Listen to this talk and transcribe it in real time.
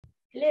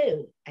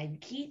Hello, I'm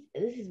Keith,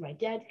 and this is my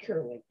dad,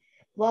 Kerwin.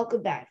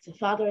 Welcome back to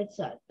Father and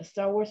Son, a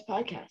Star Wars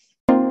podcast.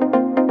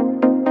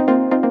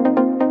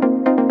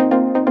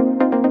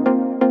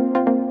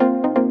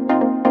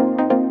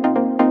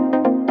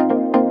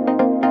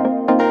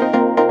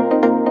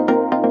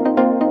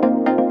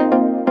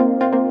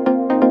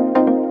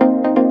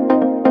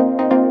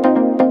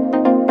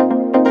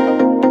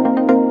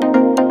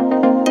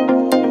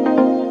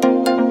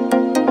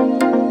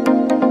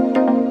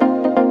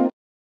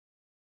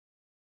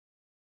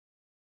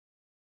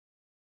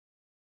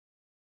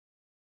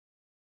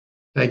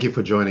 Thank you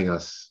for joining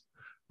us.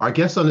 Our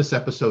guest on this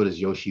episode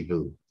is Yoshi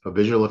Vu, a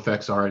visual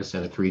effects artist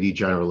and a 3D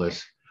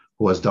generalist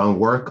who has done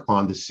work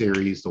on the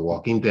series The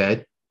Walking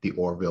Dead, The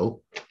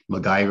Orville,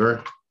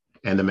 MacGyver,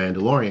 and The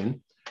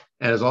Mandalorian,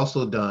 and has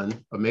also done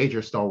a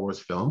major Star Wars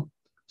film,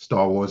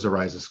 Star Wars The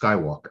Rise of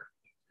Skywalker.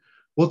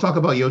 We'll talk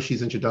about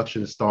Yoshi's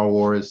introduction to Star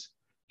Wars,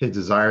 his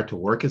desire to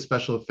work in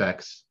special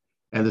effects,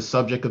 and the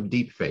subject of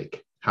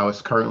deepfake, how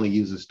it's currently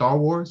used in Star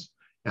Wars,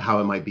 and how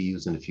it might be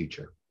used in the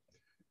future.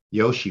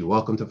 Yoshi,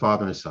 welcome to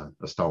Father and Son,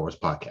 a Star Wars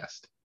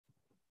podcast.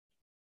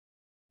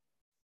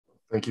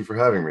 Thank you for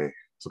having me.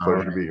 It's a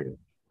pleasure to be here.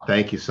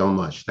 Thank you so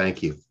much.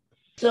 Thank you.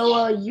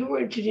 So, you were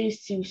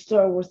introduced to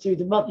Star Wars through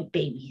the Muppet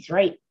Babies,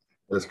 right?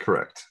 That's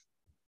correct.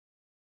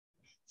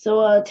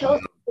 So, tell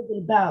us a little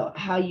bit about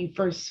how you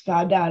first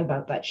found out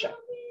about that show.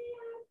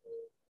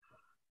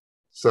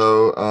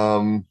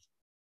 So,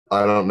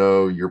 I don't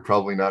know. You're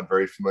probably not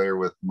very familiar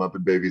with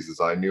Muppet Babies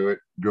as I knew it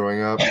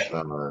growing up. It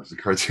was a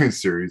cartoon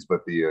series,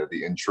 but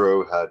the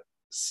intro had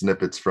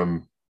snippets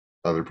from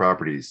other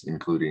properties,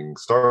 including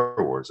Star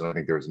Wars, and I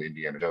think there was an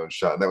Indiana Jones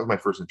shot, and that was my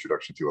first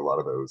introduction to a lot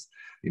of those.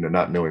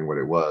 Not knowing what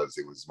it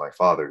was my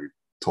father who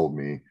told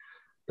me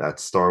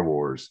that's Star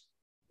Wars,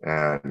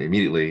 and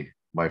immediately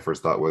my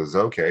first thought was,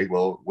 okay,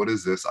 well, what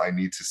is this? I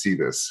need to see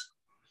this,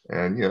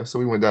 and so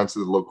we went down to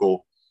the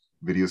local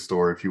video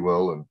store, if you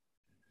will, and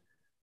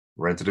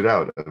rented it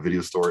out, a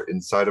video store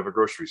inside of a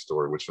grocery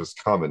store, which was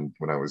common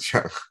when I was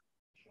young.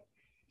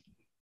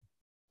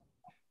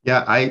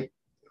 Yeah,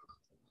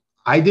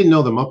 I didn't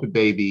know the Muppet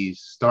Babies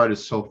started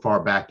so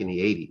far back in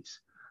the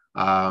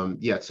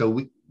 80s.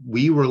 So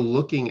we were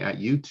looking at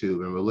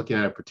YouTube, and we're looking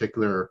at a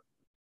particular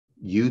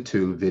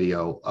YouTube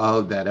video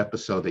of that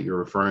episode that you're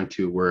referring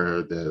to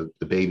where the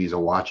babies are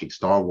watching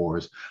Star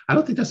Wars. I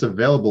don't think that's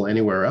available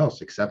anywhere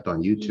else except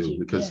on YouTube,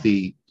 because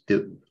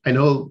I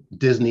know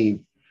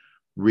Disney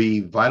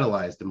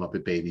revitalized the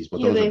Muppet Babies,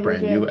 but those are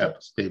brand new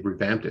episodes. They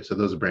revamped it, so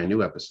those are brand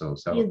new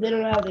episodes. So they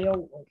don't have the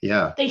old ones.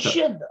 Yeah, they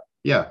should though.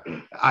 Yeah,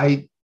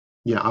 I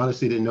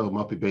honestly didn't know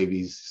Muppet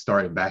Babies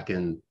started back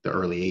in the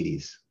early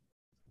 80s.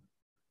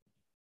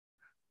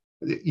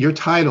 Your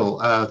title,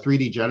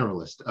 3D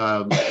generalist.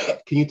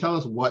 Can you tell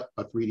us what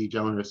a 3D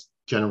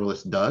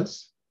generalist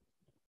does?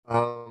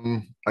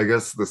 I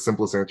guess the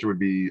simplest answer would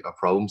be a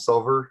problem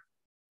solver,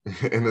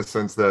 in the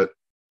sense that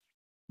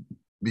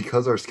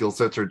because our skill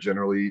sets are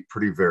generally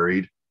pretty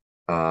varied,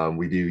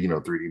 we do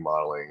 3D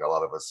modeling. A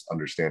lot of us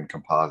understand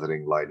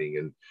compositing, lighting,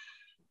 and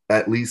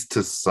at least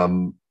to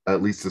some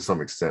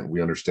extent,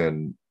 we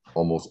understand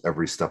almost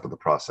every step of the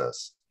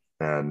process.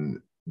 And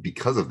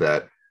because of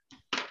that,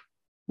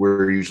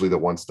 we're usually the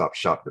one-stop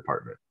shop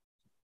department.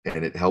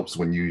 And it helps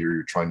when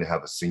you're trying to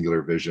have a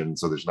singular vision,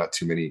 so there's not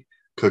too many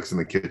cooks in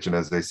the kitchen,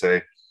 as they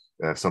say.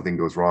 If something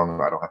goes wrong,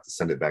 I don't have to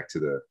send it back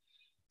to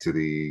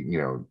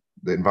the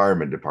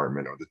environment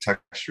department or the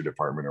texture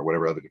department or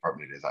whatever other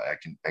department it is.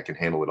 I can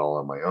handle it all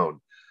on my own,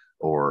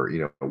 or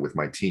with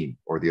my team,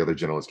 or the other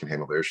generalists can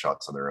handle their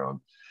shots on their own.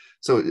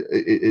 So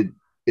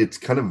it's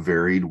kind of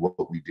varied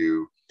what we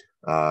do.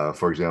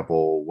 For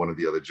example, one of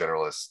the other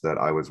generalists that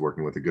I was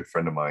working with, a good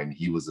friend of mine,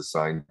 he was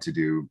assigned to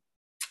do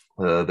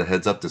the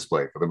heads-up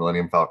display for the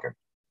Millennium Falcon,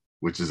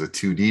 which is a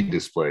 2D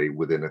display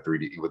within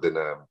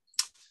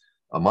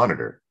a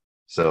monitor.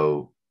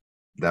 So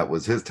that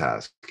was his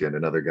task. And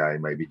another guy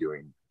might be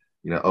doing,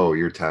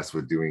 you're tasked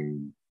with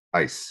doing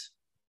ice,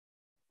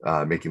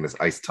 making this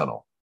ice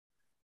tunnel.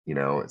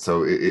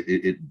 So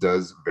it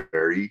does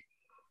vary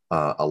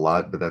a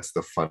lot, but that's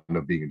the fun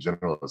of being a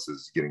generalist,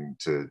 is getting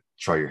to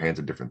try your hands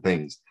at different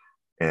things.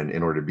 And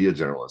in order to be a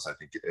generalist, I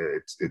think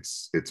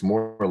it's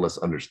more or less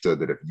understood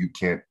that if you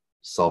can't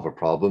solve a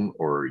problem,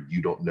 or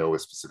you don't know a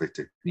specific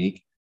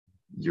technique,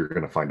 you're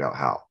going to find out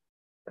how.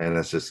 And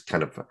that's just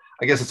kind of,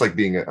 I guess it's like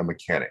being a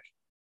mechanic,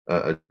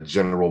 a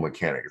general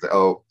mechanic. It's like,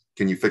 oh,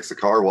 can you fix the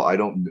car? Well,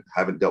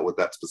 haven't dealt with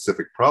that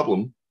specific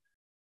problem,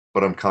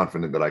 but I'm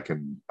confident that I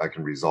can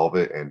resolve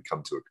it and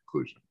come to a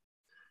conclusion.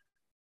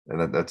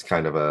 And that's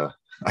kind of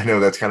I know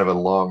that's kind of a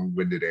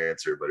long-winded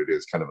answer, but it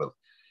is kind of a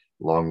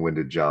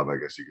long-winded job, I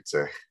guess you could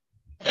say.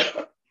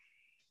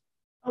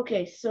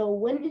 Okay, so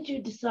when did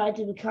you decide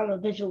to become a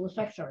visual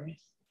effects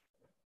artist?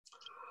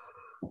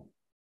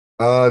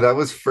 That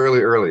was fairly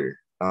early.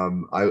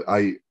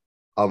 I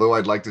although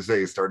I'd like to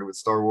say it started with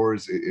Star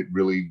Wars, it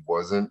really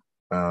wasn't.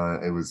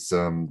 It was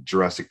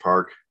Jurassic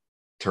Park,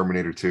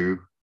 Terminator 2,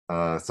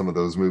 some of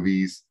those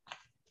movies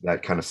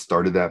that kind of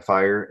started that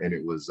fire. And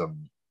it was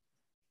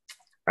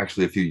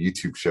actually a few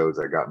YouTube shows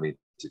that got me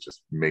to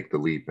just make the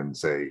leap and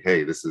say,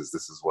 hey, this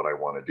is what I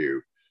want to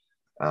do.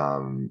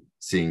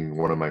 Seeing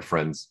one of my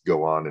friends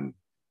go on and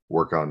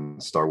work on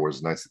Star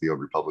Wars Knights of the Old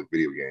Republic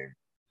video game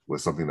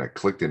was something that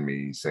clicked in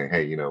me, saying,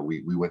 hey,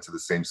 we went to the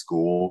same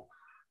school.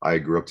 I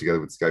grew up together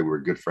with this guy. We were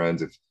good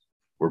friends. If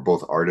we're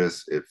both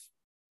artists, if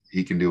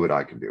he can do it,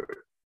 I can do it.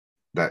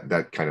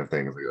 That kind of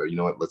thing. It's like, oh, you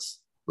know what?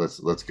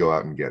 Let's go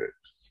out and get it.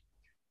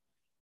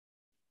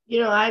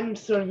 I'm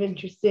sort of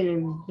interested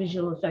in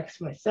visual effects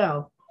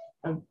myself.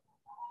 I'm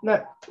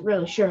not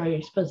really sure how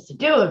you're supposed to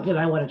do it, but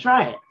I want to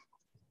try it.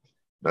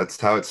 That's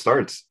how it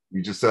starts.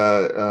 You just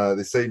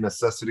they say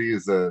necessity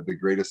is the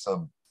greatest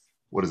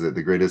what is it?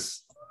 The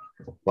greatest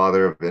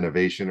father of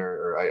innovation,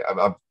 or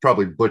I'm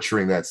probably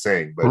butchering that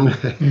saying, but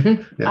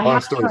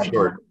long story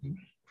short,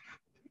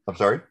 I'm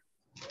sorry.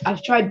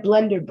 I've tried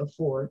Blender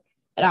before,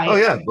 and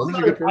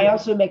I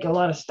also make a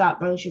lot of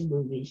stop motion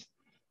movies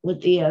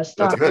with the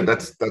stop. That's good.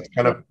 That's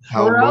kind of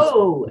how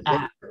Pro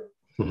app.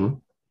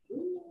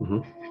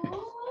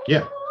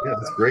 Yeah,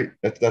 that's great.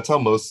 That's how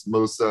most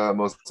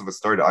of us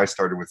started. I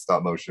started with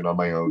stop motion on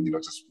my own.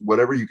 Just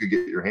whatever you could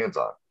get your hands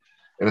on,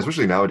 and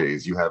especially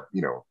nowadays, you have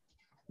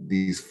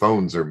these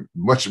phones are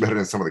much better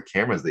than some of the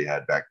cameras they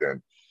had back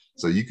then,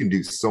 so you can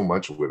do so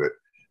much with it,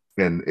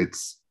 and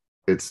it's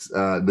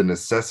the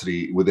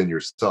necessity within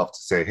yourself to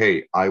say,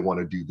 hey, I want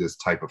to do this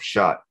type of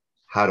shot.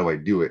 How do I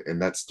do it?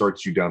 And that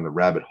starts you down the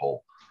rabbit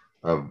hole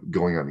of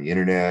going on the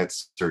internet,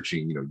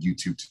 searching,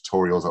 YouTube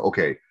tutorials.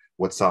 Okay,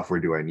 what software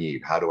do I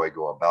need? How do I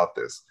go about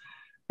this?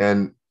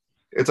 And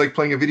it's like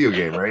playing a video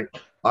game, right?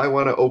 I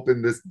want to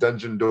open this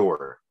dungeon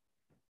door.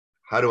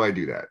 How do I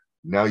do that?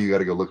 Now you got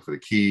to go look for the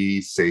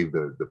key, save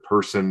the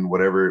person,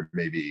 whatever it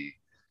may be,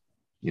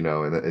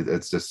 and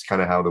it's just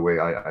kind of how the way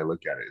I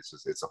look at it.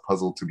 It's a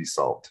puzzle to be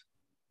solved.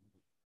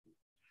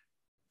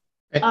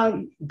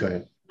 Go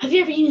ahead. Have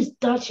you ever used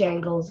Dutch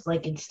angles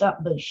like in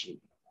stop motion?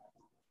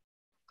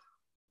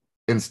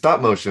 In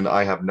stop motion,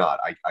 I have not.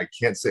 I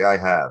can't say I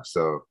have.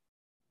 So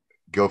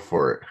go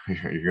for it.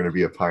 You're going to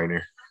be a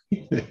pioneer.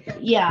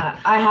 Yeah,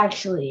 I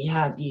actually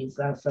have used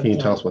that. Can you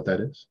tell us what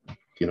that is? Do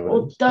you know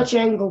what it is? Dutch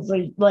angles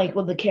are like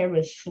when the camera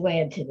is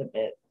slanted a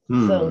bit.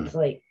 So it's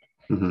like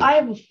I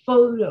have a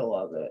photo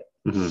of it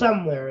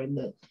somewhere in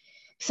the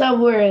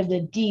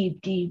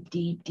deep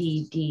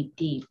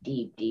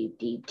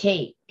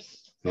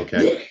tapes.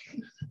 Okay.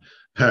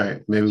 All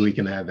right. Maybe we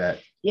can add that.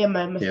 Yeah,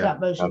 my stop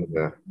motion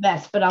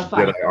mess, but I'll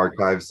find it.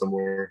 Archive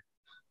somewhere.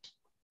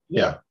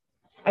 Yeah.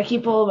 I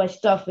keep all of my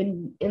stuff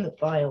in the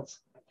files.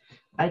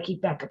 I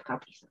keep backup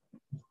copies.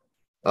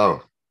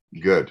 Oh,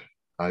 good.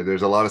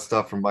 There's a lot of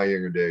stuff from my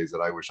younger days that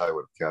I wish I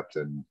would have kept,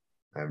 and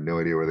I have no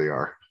idea where they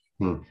are.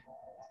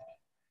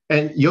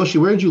 And Yoshi,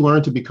 where did you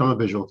learn to become a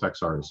visual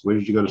effects artist? Where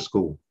did you go to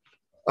school?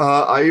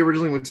 I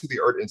originally went to the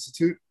Art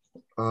Institute.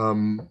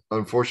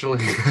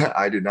 Unfortunately,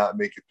 I did not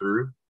make it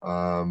through.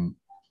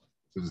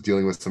 I was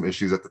dealing with some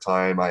issues at the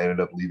time. I ended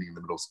up leaving in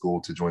the middle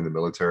school to join the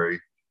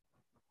military.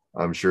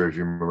 I'm sure if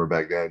you remember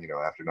back then,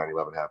 after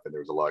 9/11 happened,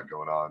 there was a lot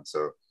going on.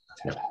 So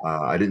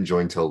I didn't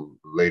join till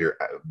later,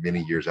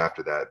 many years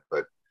after that.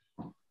 But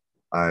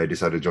I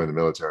decided to join the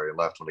military and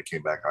left. When I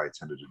came back, I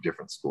attended a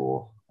different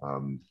school,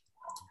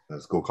 a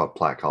school called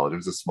Platt College. It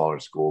was a smaller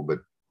school, but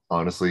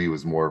honestly, it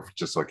was more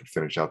just so I could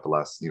finish out the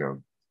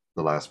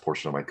last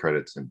portion of my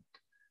credits and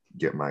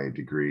get my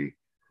degree.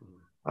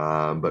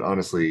 But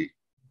honestly,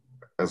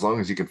 as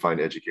long as you can find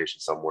education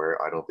somewhere,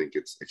 I don't think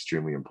it's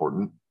extremely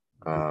important.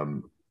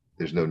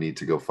 There's no need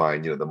to go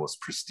find, the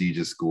most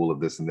prestigious school of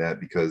this and that,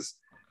 because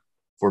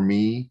for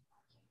me,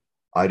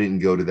 I didn't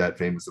go to that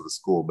famous of a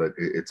school, but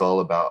it's all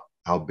about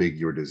how big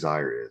your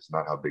desire is,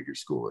 not how big your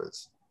school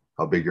is,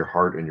 how big your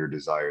heart and your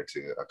desire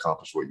to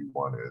accomplish what you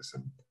want is.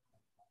 And,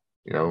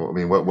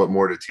 what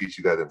more to teach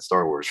you that than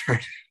Star Wars,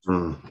 right?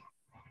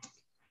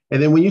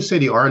 And then when you say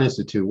the Art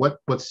Institute,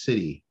 what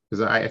city?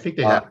 Because I think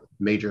they have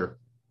major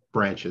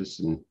branches.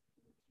 And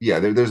yeah,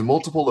 there's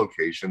multiple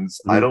locations.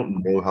 I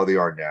don't know how they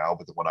are now,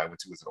 but the one I went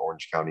to was in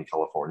Orange County,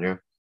 California.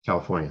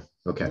 California.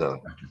 Okay.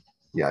 So,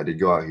 yeah, I did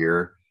go out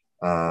here.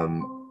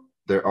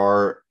 There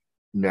are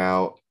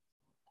now,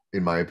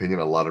 in my opinion,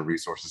 a lot of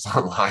resources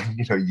online.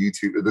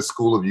 YouTube, the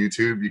school of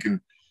YouTube, you can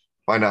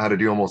find out how to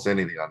do almost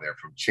anything on there,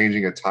 from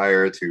changing a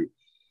tire to,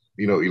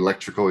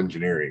 electrical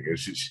engineering.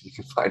 You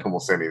can find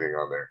almost anything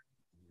on there.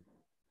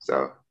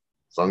 So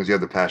as long as you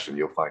have the passion,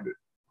 you'll find it.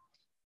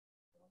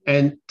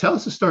 And tell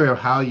us the story of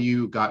how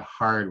you got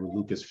hired with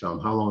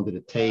Lucasfilm. How long did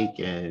it take,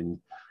 and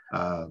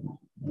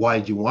why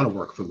did you want to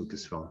work for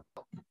Lucasfilm?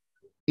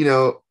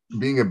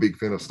 Being a big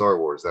fan of Star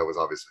Wars, that was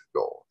obviously the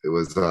goal. It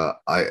was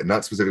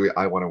not specifically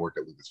I want to work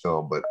at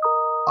Lucasfilm, but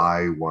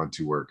I want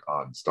to work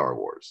on Star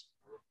Wars.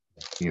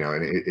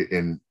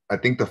 And I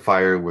think the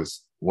fire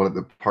was one of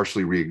the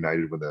partially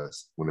reignited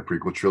when the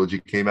prequel trilogy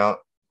came out.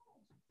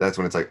 That's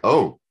when it's like,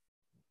 oh,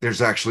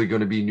 there's actually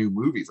going to be new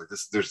movies like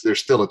this. There's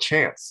still a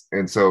chance.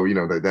 And so,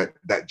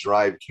 that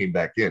drive came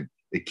back in.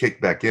 It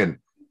kicked back in.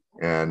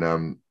 And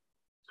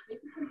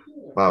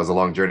wow, it was a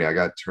long journey. I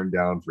got turned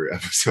down for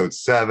episode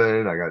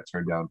 7. I got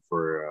turned down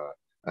for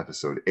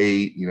episode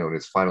 8, and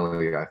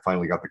I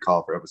finally got the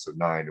call for episode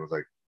 9. It was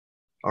like,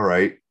 all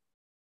right,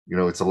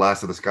 it's the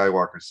last of the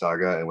Skywalker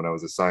saga. And when I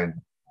was assigned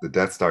the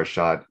Death Star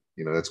shot,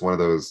 that's one of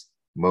those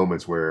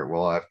moments where,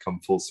 well, I've come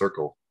full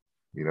circle.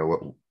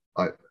 What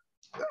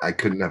I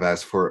couldn't have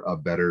asked for a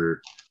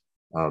better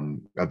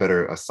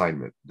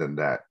assignment than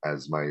that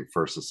as my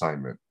first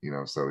assignment.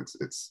 So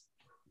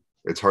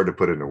it's hard to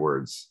put into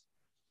words.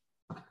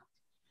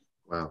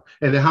 Wow.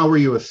 And then how were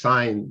you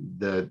assigned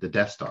the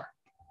Death Star?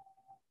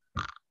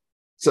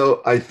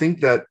 So I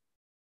think that,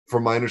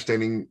 from my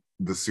understanding,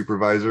 the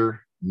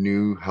supervisor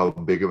knew how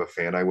big of a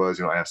fan I was.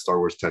 I have Star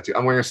Wars tattoo.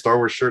 I'm wearing a Star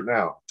Wars shirt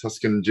now,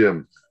 Tusken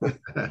Jim.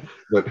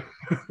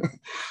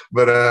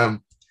 but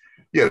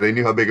yeah, they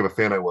knew how big of a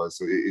fan I was.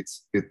 So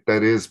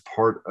that is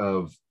part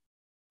of,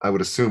 I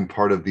would assume,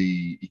 part of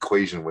the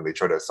equation when they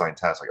try to assign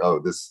tasks. Like, oh,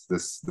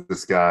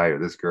 this guy or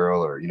this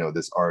girl or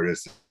this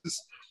artist,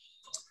 this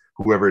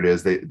whoever it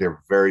is,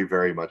 they're very,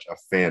 very much a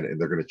fan,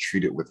 and they're going to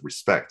treat it with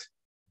respect.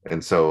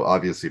 And so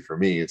obviously for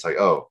me, it's like,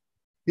 oh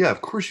yeah,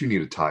 of course you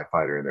need a TIE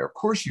fighter in there. Of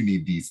course you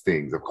need these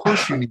things. Of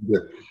course you need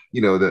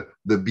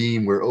the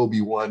beam where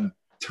Obi-Wan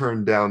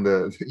turned down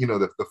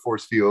the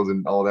force fields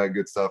and all that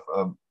good stuff.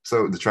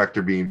 So the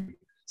tractor beam.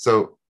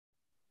 So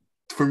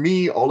for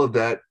me, all of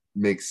that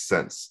makes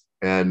sense.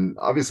 And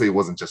obviously it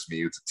wasn't just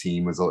me. It's a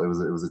team. It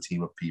was a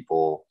team of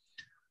people.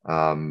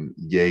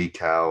 Yay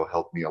Cow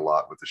helped me a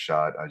lot with the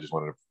shot. I just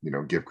wanted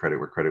to, give credit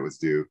where credit was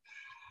due.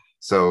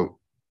 So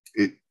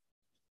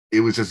it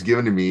was just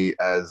given to me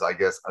as, I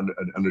guess, an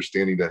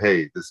understanding that,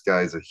 hey, this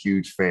guy's a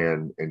huge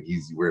fan, and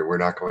we're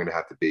not going to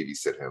have to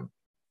babysit him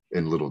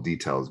in little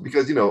details,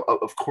 because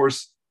of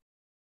course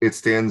it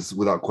stands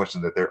without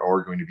question that there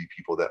are going to be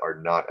people that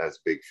are not as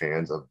big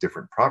fans of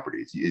different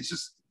properties. It's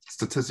just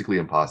statistically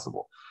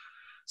impossible.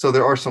 So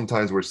there are some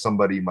times where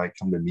somebody might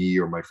come to me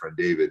or my friend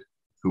David,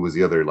 who was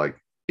the other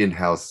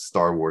in-house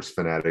Star Wars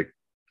fanatic,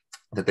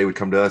 that they would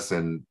come to us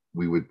and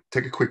we would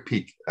take a quick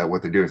peek at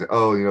what they're doing and say,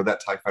 oh, that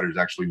TIE fighter is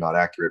actually not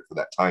accurate for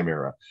that time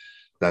era.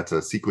 That's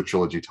a sequel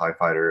trilogy TIE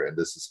fighter, and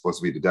this is supposed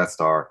to be the Death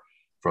Star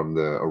from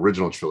the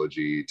original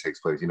trilogy. It takes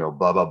place, blah,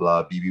 blah,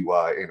 blah,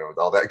 BBY,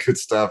 all that good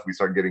stuff. We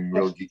start getting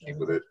real geeky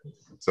with it.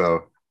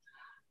 So,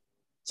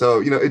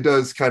 it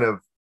does kind of,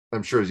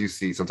 I'm sure as you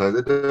see, sometimes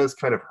it does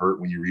kind of hurt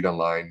when you read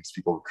online,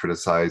 people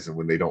criticize, and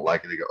when they don't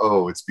like it, they go,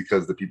 oh, it's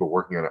because the people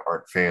working on it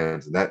aren't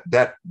fans. And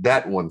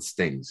that one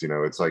stings,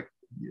 it's like,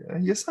 yeah,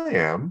 yes, I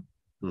am.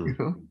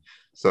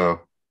 So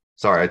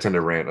sorry, I tend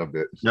to rant a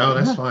bit. No,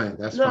 that's fine.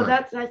 That's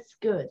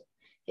good.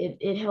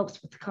 It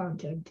helps with the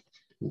content.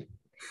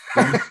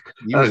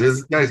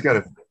 This guy's got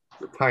a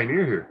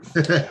pioneer here.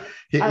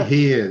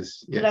 he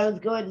is. Yes. But I was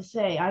going to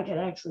say, I can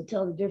actually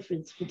tell the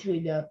difference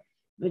between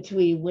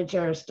which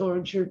are a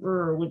stormtrooper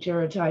or which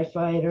are a TIE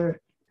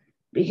fighter,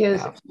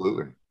 because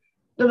absolutely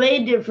the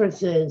main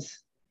difference is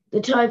the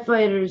TIE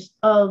fighters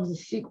of the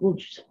sequel.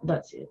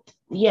 That's it.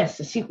 Yes,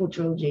 the sequel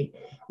trilogy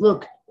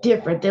look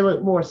different. They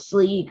look more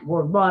sleek,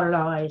 more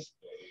modernized,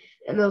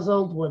 and those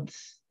old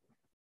ones.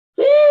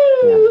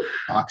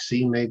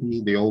 Boxy,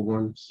 maybe the old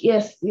ones.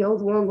 Yes, the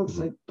old one looks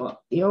like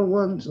the old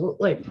ones look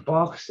like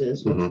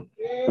boxes with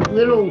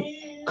little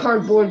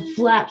cardboard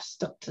flaps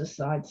stuck to the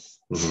sides.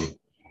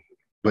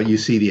 But you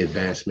see the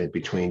advancement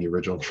between the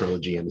original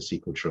trilogy and the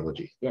sequel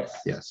trilogy. Yes.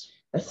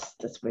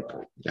 That's my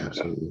point.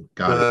 Absolutely.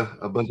 Got it.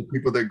 A bunch of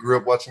people that grew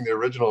up watching the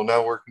original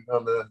now working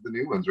on the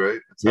new ones, right?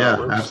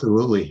 Yeah,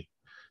 absolutely.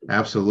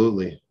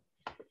 Absolutely.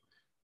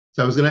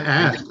 So I was going to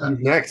ask.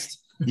 Next.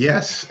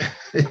 Yes.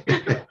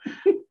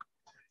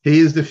 He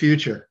is the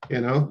future,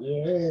 Yes.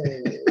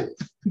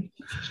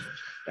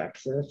 Back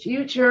to the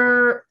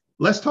Future.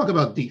 Let's talk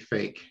about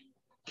deepfake.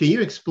 Can you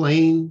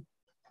explain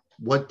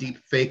what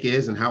deepfake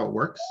is and how it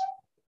works?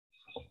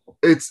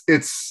 It's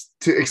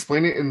to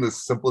explain it in the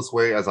simplest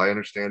way as I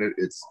understand it,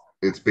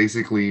 it's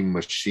basically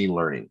machine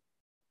learning.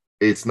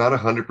 It's not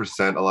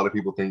 100%. A lot of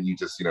people think you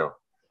just,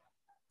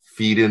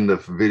 feed in the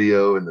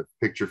video and the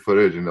picture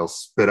footage and they'll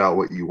spit out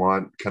what you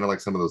want, kind of like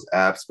some of those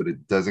apps, but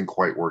it doesn't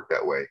quite work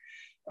that way.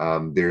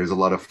 There's a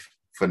lot of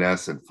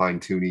finesse and fine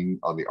tuning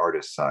on the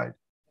artist side.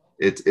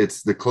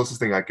 It's the closest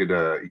thing I could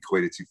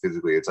equate it to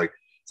physically. It's like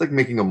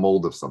making a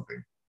mold of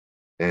something,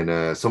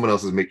 and someone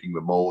else is making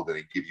the mold, and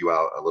they give you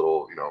out a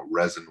little,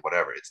 resin,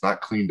 whatever. It's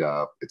not cleaned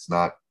up. It's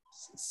not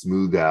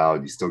smoothed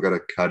out. You still got to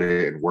cut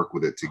it and work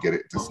with it to get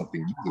it to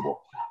something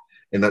usable.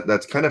 And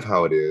that's kind of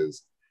how it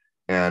is.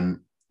 And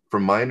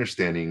from my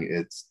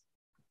understanding,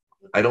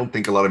 I don't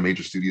think a lot of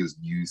major studios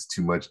use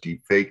too much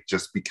deepfake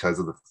just because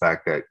of the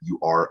fact that you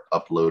are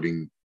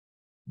uploading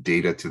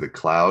data to the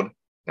cloud.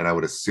 And I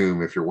would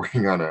assume if you're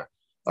working on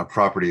a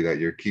property that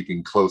you're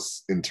keeping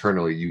close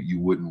internally, you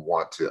wouldn't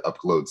want to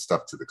upload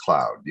stuff to the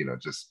cloud,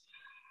 just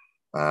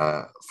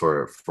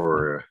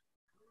for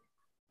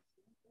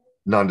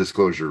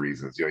non-disclosure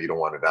reasons. You don't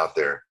want it out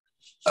there.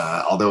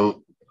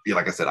 Although,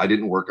 like I said, I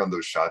didn't work on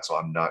those shots, so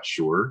I'm not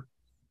sure.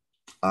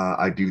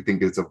 I do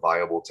think it's a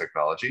viable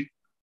technology.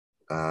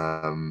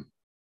 I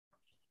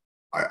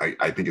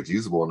think it's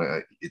usable,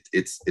 and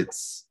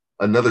it's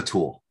another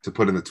tool to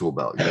put in the tool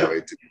belt.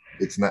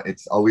 It's not.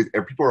 It's always,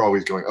 people are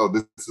always going, oh,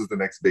 this is the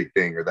next big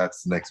thing, or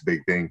that's the next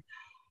big thing.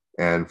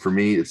 And for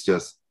me, it's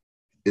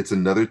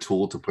another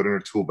tool to put in our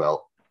tool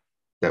belt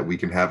that we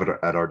can have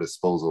at our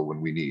disposal when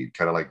we need.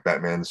 Kind of like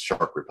Batman's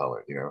shark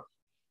repellent.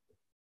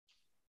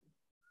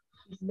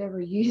 It's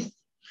never used.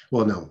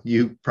 Well, no,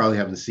 you probably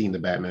haven't seen the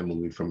Batman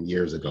movie from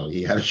years ago.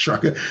 He had a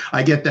shark.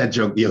 I get that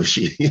joke,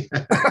 Yoshi.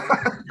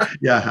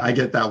 Yeah, I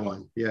get that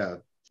one. Yeah.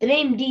 The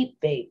name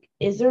deepfake,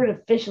 is there an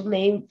official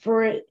name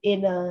for it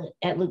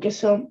at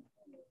Lucasfilm?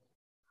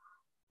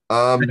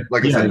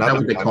 Like I Yeah, said, is that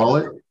what they call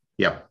it?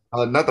 Yeah.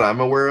 Not that I'm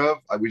aware of.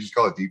 We just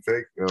call it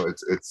deepfake.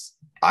 It's.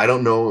 I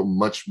don't know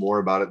much more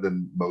about it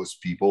than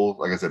most people.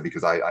 Like I said,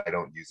 because I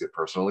don't use it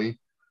personally.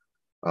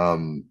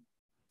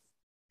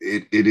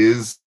 It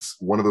is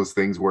one of those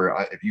things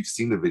where if you've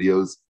seen the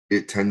videos,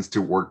 it tends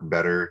to work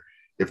better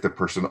if the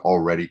person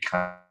already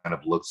kind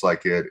of looks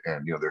like it,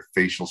 and their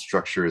facial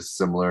structure is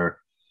similar,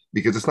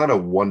 because it's not a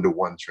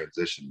one-to-one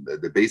transition.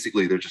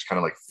 Basically, they're just kind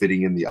of like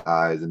fitting in the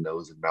eyes and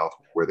nose and mouth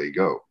where they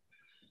go.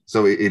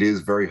 So it is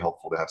very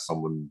helpful to have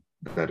someone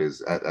that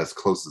is as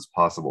close as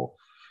possible,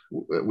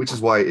 which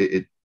is why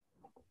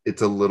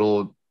it's a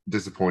little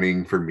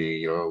disappointing for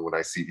me, when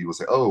I see people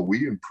say, "Oh,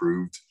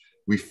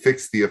 we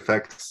fixed the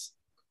effects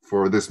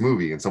for this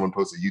movie," and someone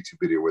posts a YouTube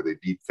video where they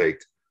deep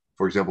faked.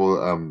 For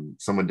example,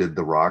 someone did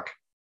The Rock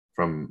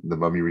from The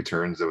Mummy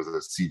Returns. There was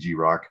a CG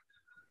Rock,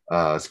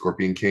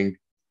 Scorpion King,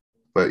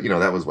 but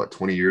that was what,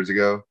 20 years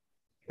ago.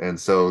 And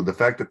so the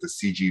fact that the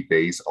CG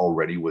face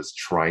already was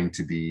trying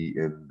to be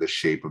in the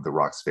shape of The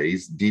Rock's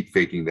face, deep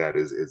faking that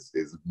is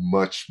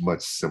much,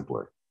 much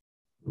simpler.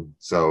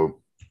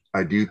 So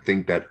I do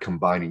think that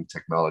combining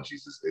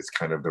technologies is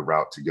kind of the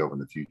route to go in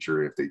the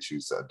future if they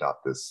choose to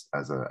adopt this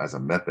as a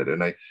method.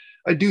 And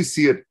I do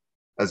see it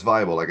as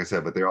viable, like I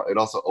said, but it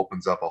also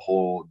opens up a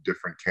whole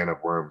different can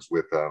of worms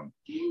with,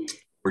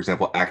 for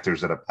example,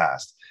 actors that have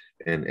passed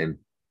and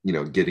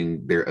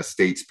getting their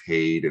estates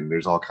paid, and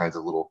there's all kinds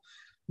of little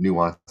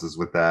nuances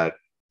with that.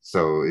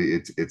 So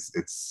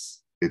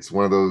it's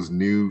one of those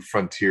new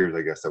frontiers,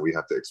 I guess, that we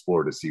have to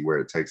explore to see where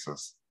it takes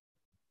us.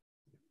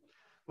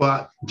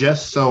 Well,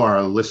 just so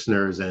our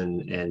listeners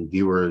and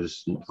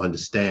viewers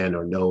understand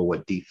or know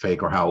what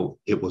deepfake or how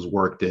it was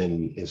worked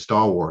in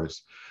Star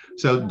Wars.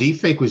 So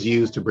deepfake was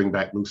used to bring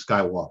back Luke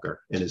Skywalker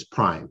in his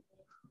prime.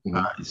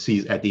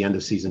 At the end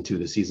of season 2,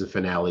 the season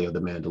finale of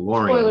The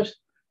Mandalorian. Spoilers.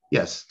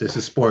 Yes, this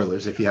is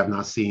spoilers if you have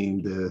not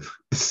seen the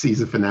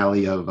season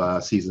finale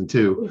of season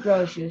 2. We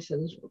probably should have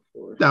said this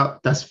before. No,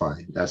 that's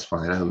fine. That's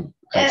fine.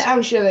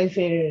 I'm sure they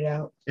figured it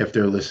out. If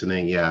they're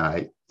listening,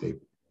 yeah, they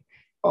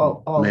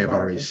all may have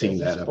already seen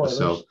that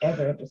episode.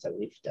 Every episode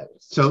we've done.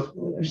 So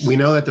we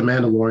know that The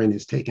Mandalorian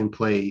is taking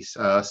place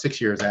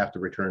 6 years after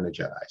Return of the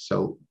Jedi.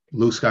 So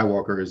Luke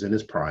Skywalker is in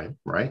his prime,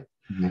 right?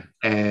 Mm-hmm.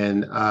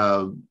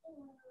 And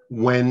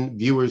when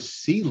viewers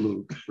see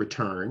Luke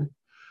return,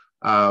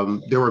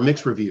 there were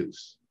mixed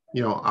reviews.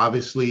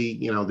 Obviously,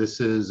 this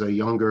is a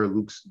younger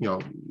Luke.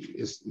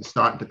 It's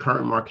not the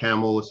current Mark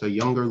Hamill. It's a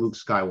younger Luke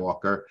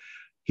Skywalker.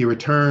 He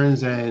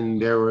returns,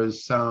 and there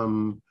was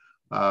some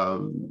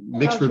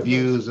mixed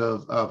reviews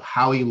of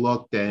how he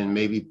looked, and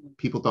maybe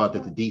people thought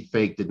that the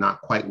deepfake did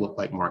not quite look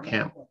like Mark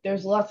Hamill.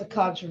 There's lots of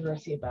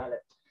controversy about it,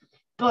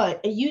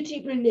 but a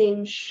YouTuber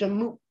named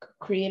Shamook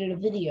created a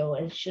video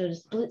and showed a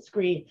split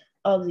screen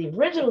of the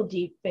original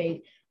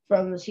deepfake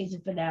from the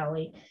season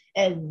finale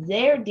and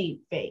their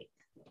deepfake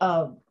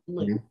of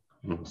Luke.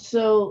 Mm-hmm.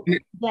 So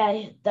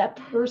that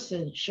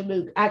person,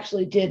 Shamook,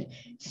 actually did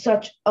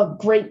such a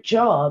great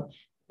job,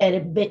 and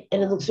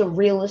it looks so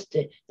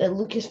realistic that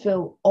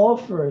Lucasfilm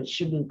offered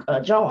Shamook a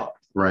job.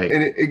 Right.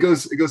 And it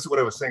goes to what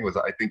I was saying was,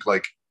 I think,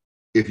 like,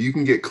 if you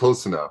can get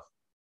close enough,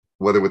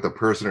 whether with a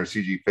person or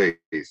CG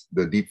face,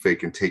 the deep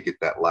fake can take it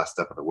that last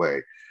step of the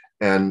way.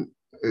 And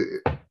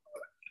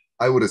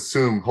I would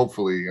assume,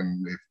 hopefully,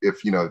 and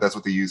if that's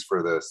what they use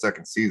for the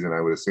second season,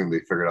 I would assume they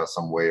figured out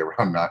some way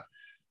around not,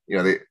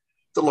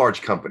 it's a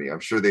large company. I'm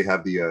sure they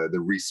have the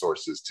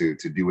resources to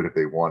do it if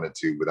they wanted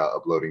to without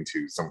uploading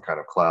to some kind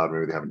of cloud.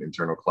 Maybe they have an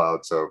internal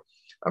cloud. So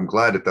I'm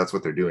glad if that's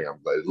what they're doing.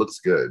 I'm glad it looks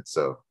good.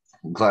 So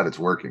I'm glad it's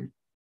working.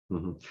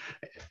 Mm-hmm.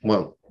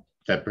 Well,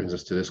 that brings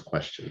us to this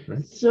question,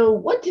 right? So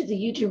what did the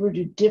YouTuber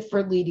do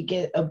differently to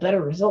get a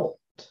better result?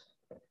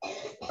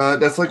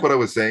 That's like what I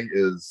was saying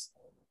is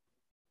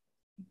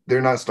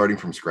they're not starting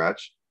from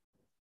scratch.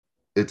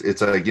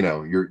 It's like,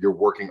 you're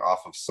working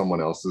off of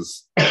someone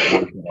else's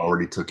work that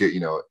already took it,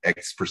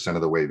 X%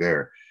 of the way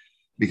there.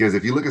 Because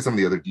if you look at some of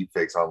the other deep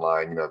fakes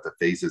online, if the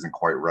face isn't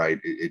quite right,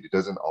 it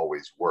doesn't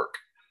always work.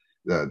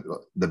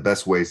 The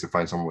best way is to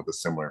find someone with a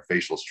similar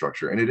facial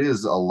structure. And it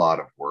is a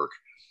lot of work.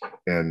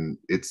 And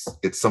it's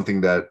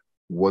something that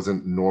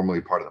wasn't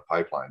normally part of the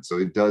pipeline. So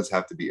it does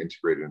have to be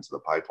integrated into the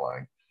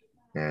pipeline.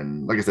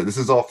 And like I said, this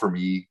is all for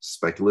me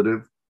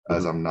speculative,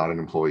 as I'm not an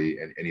employee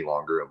any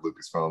longer of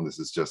Lucasfilm. This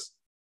is just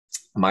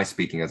my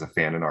speaking as a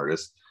fan and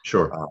artist.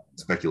 Sure.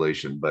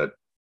 Speculation. But,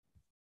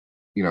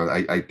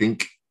 I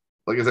think,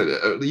 like I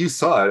said, you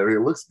saw it. I mean,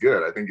 it looks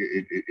good. I think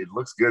it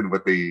looks good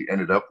what they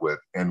ended up with.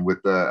 And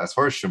with as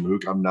far as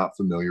Shamook, I'm not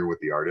familiar with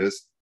the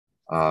artist.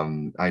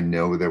 I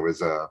know there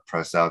was a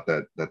press out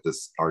that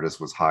this artist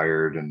was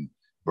hired and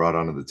brought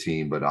onto the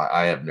team, but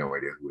I have no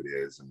idea who it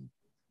is. And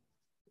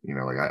you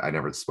know, like I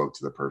never spoke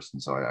to the person,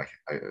 so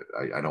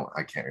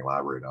I can't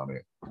elaborate on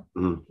it.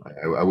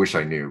 I wish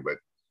I knew, but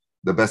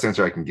the best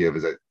answer I can give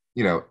is that,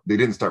 you know, they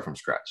didn't start from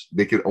scratch.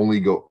 They could only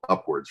go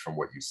upwards from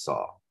what you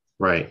saw.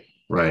 Right.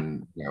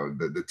 And you know,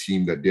 the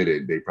team that did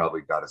it, they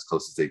probably got as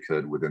close as they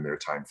could within their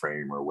time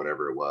frame or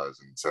whatever it was.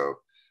 And so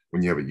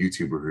when you have a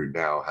YouTuber who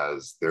now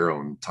has their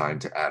own time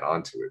to add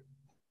on to it,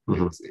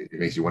 it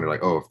makes you wonder,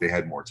 like, oh, if they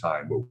had more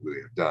time, what would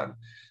they have done?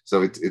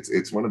 So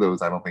it's one of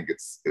those. I don't think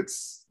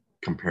it's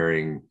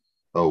comparing,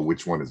 oh,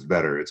 which one is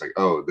better. It's like,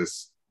 oh,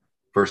 this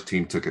first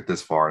team took it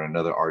this far and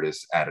another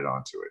artist added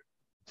on to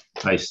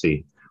it. I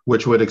see.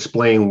 Which would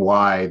explain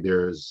why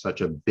there's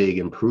such a big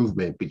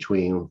improvement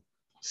between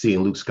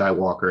seeing Luke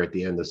Skywalker at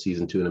the end of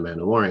season 2 in The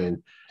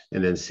Mandalorian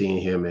and then seeing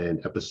him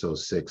in episode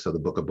 6 of the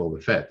Book of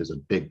Boba Fett. There's a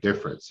big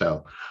difference.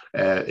 So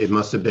it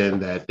must have been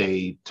that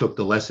they took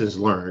the lessons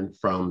learned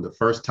from the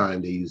first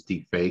time they used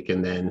deepfake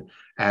and then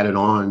added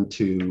on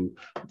to,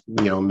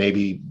 you know,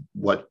 maybe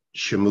what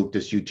Shamook,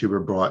 this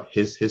YouTuber, brought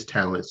his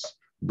talents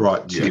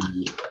brought to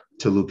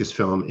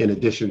Lucasfilm, in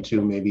addition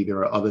to maybe there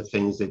are other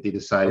things that they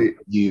decided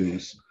to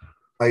use.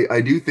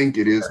 I do think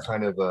it is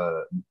kind of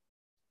a,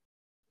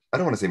 I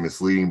don't want to say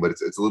misleading, but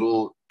it's a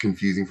little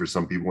confusing for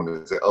some people when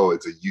they say, oh,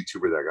 it's a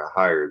YouTuber that got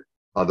hired.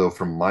 Although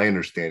from my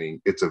understanding,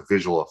 it's a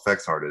visual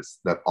effects artist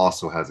that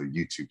also has a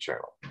YouTube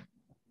channel,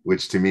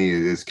 which to me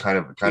is kind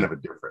of a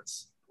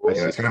difference. You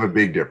know, it's kind of a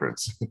big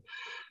difference.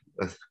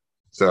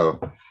 So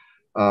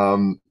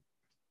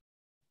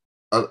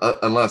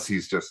unless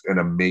he's just an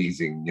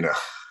amazing, you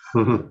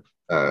know,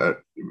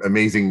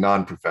 amazing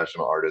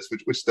non-professional artist,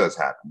 which does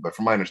happen. But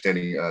from my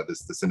understanding,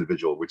 this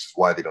individual, which is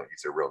why they don't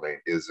use their real name,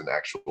 is an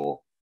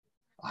actual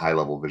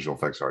high-level visual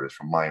effects artist,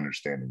 from my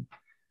understanding,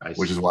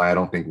 which is why I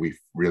don't think we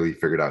really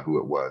figured out who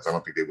it was. I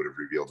don't think they would have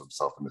revealed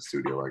himself in the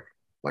studio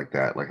like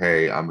that. Like,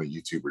 hey, I'm a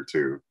YouTuber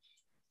too.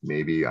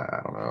 Maybe,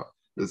 I don't know.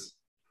 It's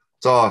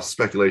all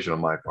speculation on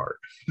my part.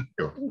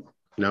 Sure.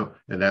 No,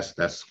 and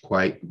that's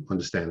quite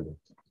understandable.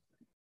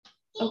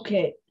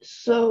 Okay,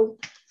 so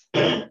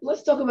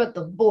let's talk about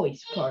the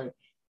voice part.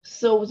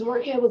 So was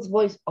Mark Hamill's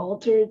voice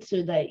altered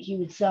so that he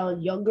would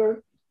sound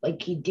younger,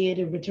 like he did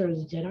in Return of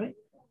the Jedi?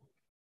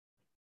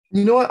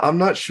 You know what? I'm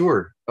not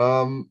sure.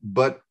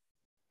 But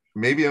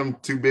maybe I'm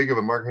too big of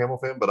a Mark Hamill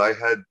fan, but I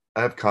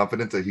have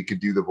confidence that he could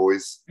do the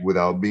voice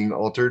without being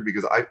altered,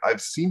 because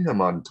I've seen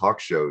him on talk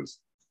shows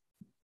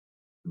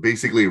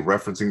basically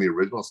referencing the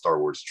original Star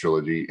Wars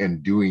trilogy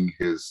and doing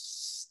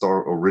his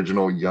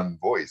original young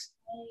voice.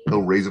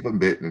 He'll raise up a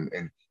bit and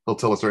he'll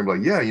tell a story and be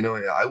like, yeah, you know,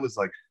 I was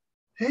like,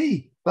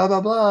 hey, blah,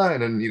 blah, blah.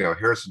 And then, you know,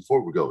 Harrison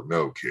Ford would go,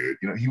 no, kid.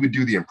 You know, he would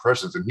do the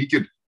impressions and he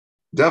could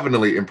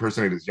definitely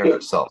impersonate his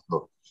younger self.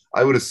 So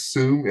I would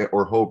assume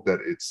or hope that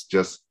it's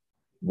just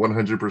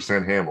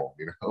 100% Hamill,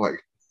 you know, like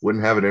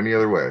wouldn't have it any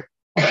other way.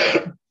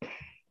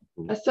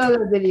 I saw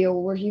that video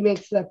where he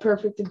makes that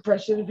perfect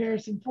impression of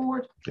Harrison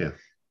Ford. Yeah.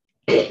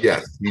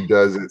 Yes, he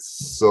does it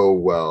so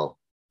well.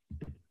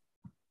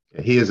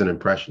 He is an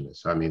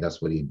impressionist. I mean,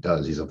 that's what he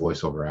does. He's a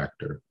voiceover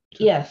actor.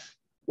 Yes.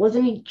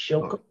 Wasn't he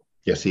Joker?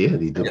 Yes, he is.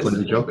 He did play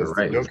the Joker,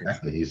 right? Joker.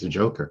 Exactly. He's the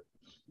Joker.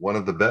 One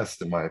of the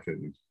best, in my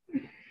opinion.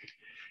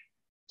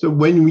 So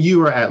when you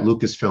were at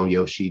Lucasfilm,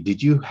 Yoshi,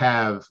 did you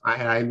have,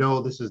 I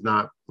know this is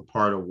not a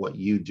part of what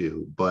you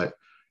do, but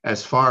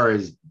as far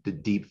as the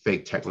deep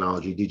fake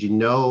technology, did you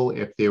know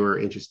if they were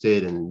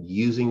interested in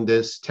using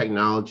this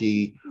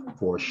technology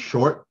for a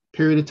short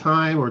period of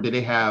time, or did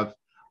they have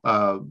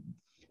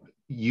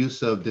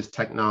use of this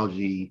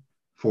technology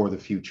for the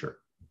future?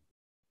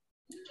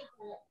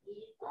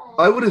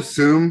 I would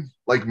assume,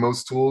 like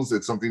most tools,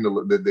 it's something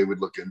that they would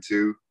look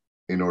into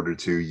in order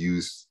to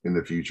use in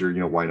the future.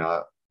 You know, why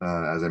not?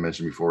 As I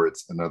mentioned before,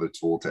 it's another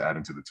tool to add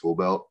into the tool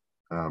belt,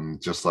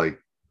 just like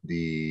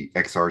the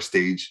XR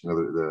stage, you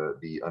know,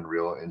 the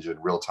Unreal Engine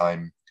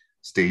real-time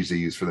stage they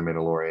use for the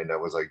Mandalorian that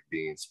was like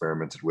being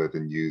experimented with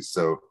and used.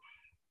 So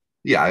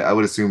yeah, I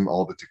would assume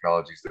all the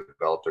technologies that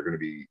developed are going to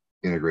be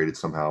integrated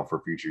somehow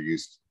for future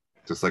use,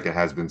 just like it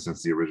has been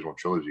since the original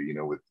trilogy. You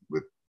know,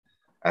 with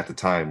at the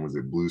time, was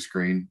it blue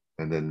screen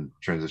and then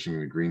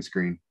transitioning to green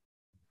screen?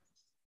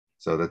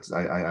 So that's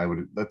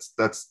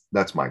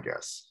that's my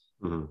guess.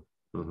 Mm-hmm.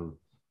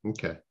 Mm-hmm.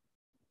 Okay.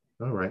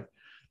 All right.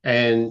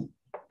 And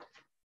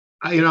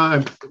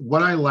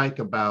what I like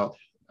about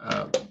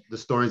the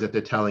stories that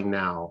they're telling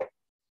now,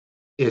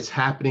 it's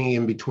happening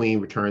in between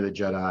Return of the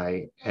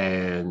Jedi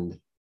and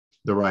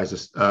the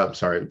Rise of,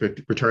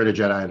 Return of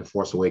the Jedi and The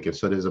Force Awakens.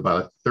 So there's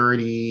about a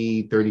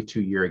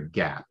 32 year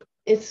gap.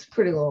 It's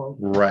pretty long.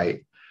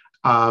 Right.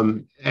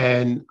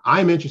 And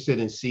I'm interested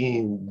in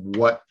seeing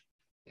what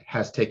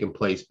has taken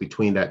place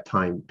between that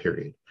time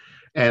period.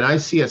 And I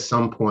see at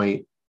some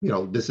point, you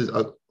know, this is,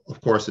 of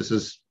course, this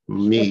is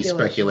me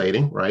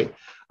speculating, right?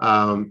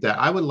 That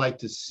I would like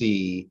to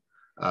see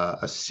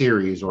a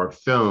series or a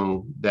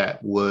film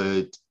that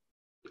would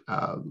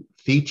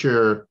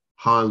feature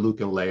Han, Luke,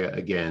 and Leia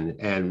again,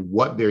 and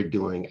what they're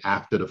doing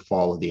after the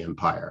fall of the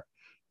Empire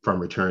from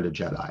Return of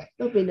the Jedi.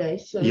 That'd be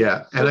nice. So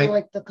Yeah, and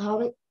like the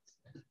comic.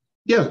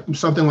 Yeah,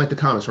 something like the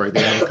comics, right?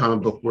 They have a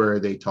comic book where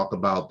they talk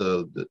about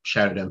the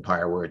Shattered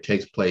Empire, where it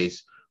takes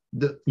place,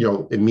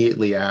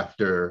 immediately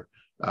after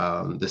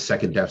the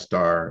second Death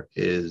Star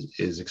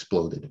is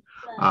exploded.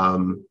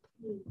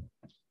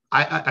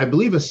 I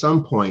believe at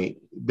some point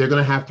they're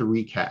going to have to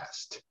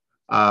recast.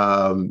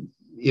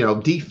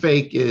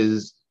 Deepfake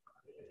is,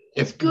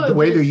 if good. The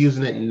way they're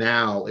using it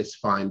now is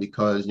fine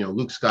because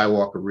Luke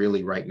Skywalker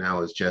really right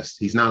now is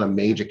he's not a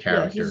major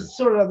character. Yeah, he's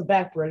sort of on the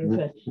back burner.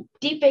 But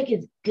deepfake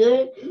is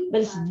good,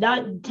 but it's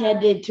not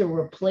intended to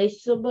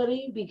replace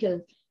somebody,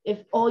 because if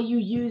all you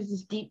use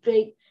is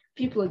deepfake,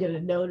 people are going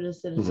to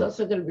notice, and it's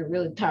also going to be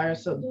really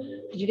tiresome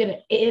because you're going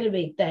to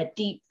animate that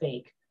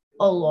deepfake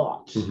a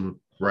lot.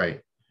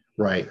 Right.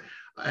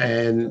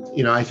 And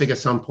I think at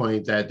some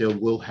point that they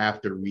will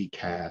have to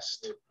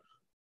recast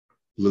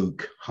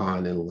Luke,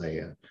 Han, and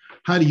Leia.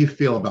 How do you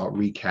feel about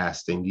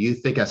recasting? Do you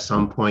think at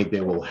some point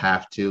they will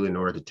have to, in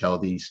order to tell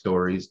these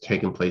stories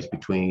taking place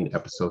between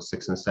episodes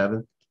 6 and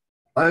 7?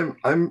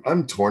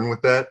 I'm torn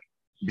with that,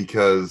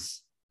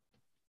 because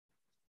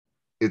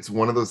it's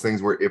one of those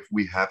things where if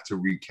we have to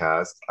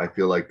recast, I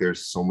feel like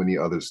there's so many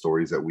other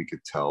stories that we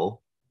could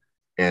tell,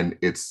 and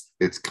it's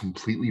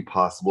completely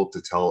possible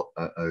to tell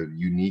a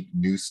unique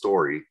new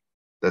story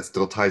that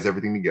still ties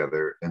everything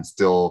together and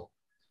still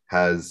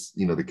has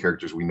the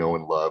characters we know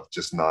and love,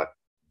 just not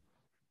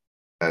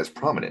as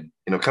prominent.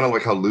 Kind of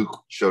like how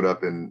Luke showed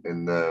up in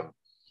the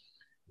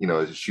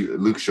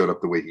Luke showed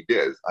up the way he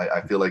did.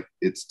 I feel like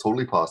it's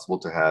totally possible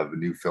to have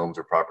new films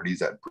or properties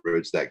that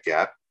bridge that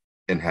gap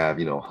and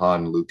have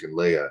Han, Luke, and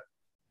Leia,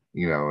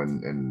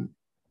 and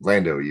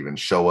Lando even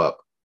show up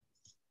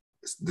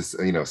this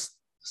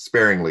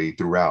sparingly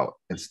throughout,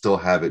 and still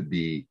have it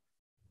be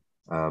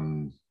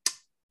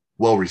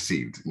well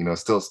received.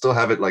 Still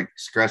have it like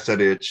scratch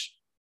that itch,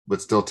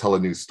 but still tell a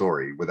new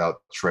story without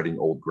treading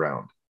old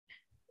ground.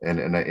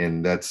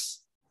 And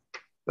that's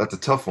a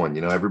tough one.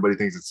 Everybody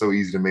thinks it's so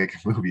easy to make a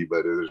movie,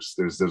 but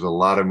there's a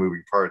lot of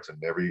moving parts,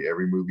 and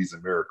every movie's a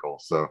miracle.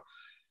 So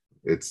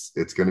it's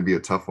going to be a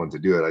tough one to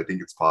do it. I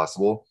think it's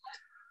possible.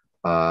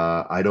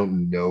 I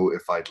don't know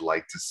if I'd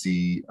like to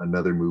see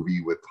another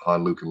movie with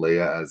Han, Luke, and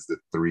Leia as the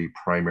three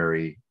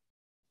primary,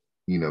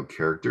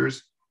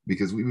 characters,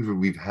 because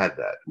we've had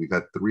that. We've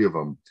had three of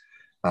them.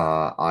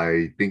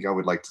 I think I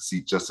would like to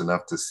see just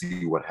enough to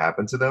see what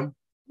happened to them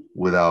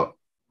without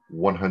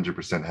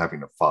 100%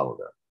 having to follow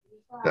them.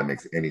 If that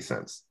makes any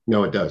sense.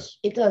 No, it does.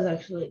 It does,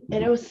 actually.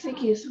 And I was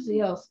thinking of something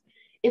else.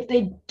 If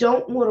they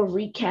don't want to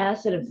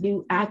recast and if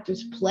new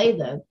actors play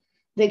them,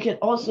 they could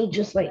also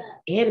just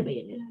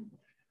animate it.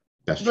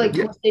 That's true.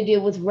 What they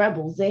did with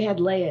Rebels. They had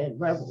Leia in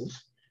Rebels.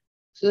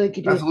 So they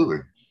could do Absolutely.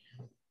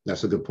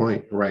 That's a good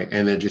point. Right.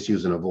 And they're just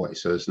using a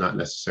voice. So it's not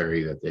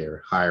necessary that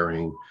they're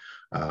hiring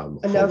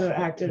another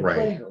actor to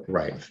play her.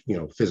 Right.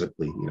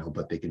 Physically,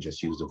 but they can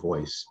just use the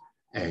voice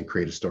and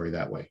create a story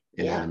that way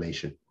in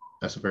animation.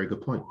 That's a very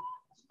good point.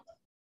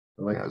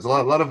 There's a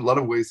lot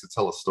of ways to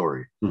tell a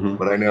story,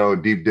 but I know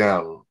deep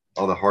down,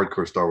 all the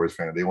hardcore Star Wars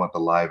fans, they want the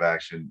live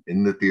action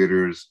in the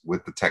theaters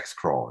with the text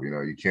crawl.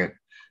 You can't.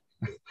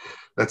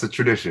 That's a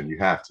tradition. You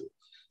have to.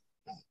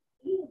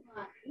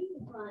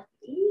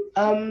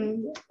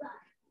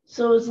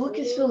 So is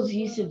Lucasfilm's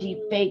use of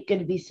deepfake going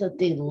to be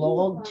something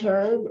long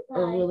term,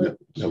 or will it?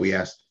 No, we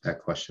asked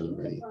that question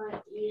already.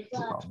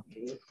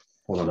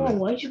 Hold on. Oh,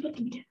 why'd you put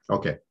them down?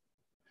 Okay.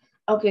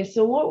 Okay,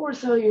 so what were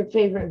some of your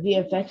favorite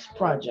VFX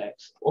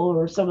projects,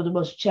 or some of the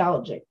most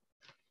challenging?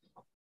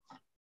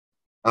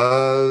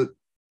 My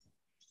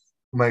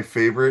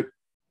favorite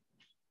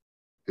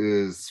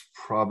is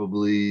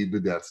probably the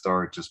Death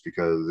Star, just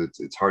because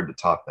it's hard to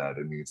top that.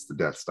 I mean, it's the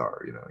Death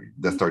Star,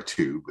 Death Star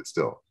 2, but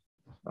still,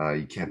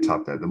 you can't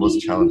top that. The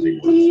most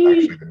challenging was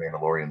actually The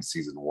Mandalorian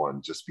season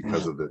 1, just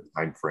because of the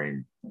time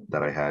frame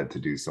that I had to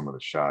do some of the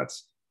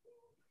shots.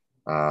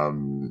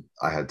 I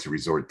had to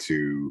resort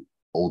to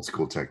old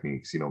school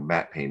techniques,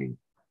 matte painting,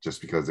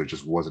 just because there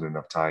just wasn't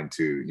enough time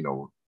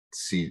to,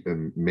 see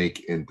and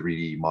make in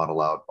 3D, model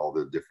out all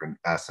the different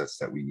assets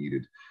that we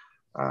needed.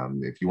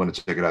 If you want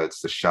to check it out, it's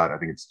the shot, I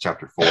think it's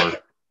chapter 4.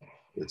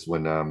 It's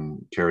when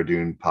Cara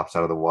Dune pops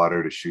out of the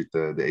water to shoot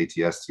the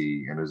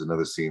AT-ST, and there's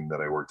another scene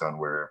that I worked on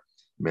where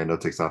Mando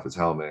takes off his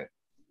helmet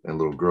and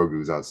little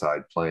Grogu's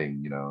outside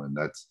playing, and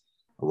that's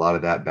a lot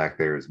of that back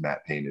there is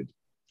matte painted,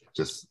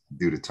 just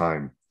due to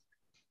time.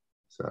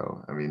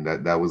 So, I mean,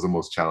 that was the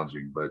most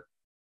challenging, but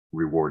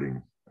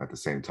rewarding at the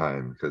same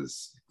time,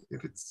 because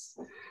if it's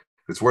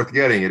worth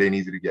getting, it ain't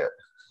easy to get.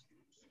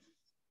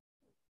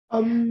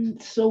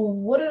 So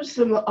what are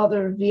some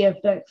other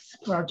VFX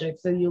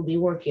projects that you'll be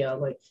working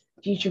on, like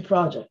future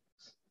projects?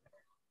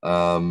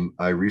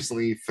 I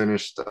recently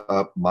finished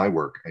up my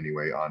work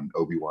anyway on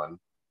Obi-Wan.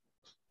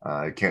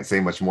 I can't say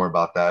much more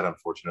about that,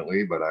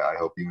 unfortunately, but I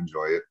hope you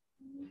enjoy it.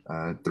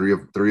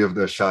 Three of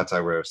the shots I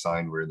were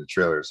assigned were in the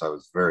trailer, so I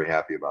was very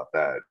happy about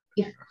that.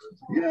 Yeah,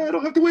 I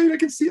don't have to wait. I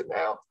can see it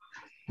now.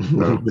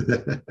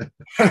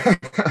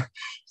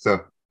 So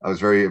I was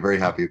very, very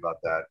happy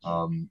about that.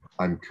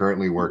 I'm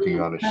currently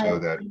working on a show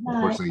that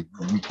unfortunately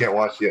you can't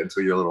watch yet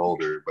until you're a little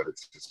older, but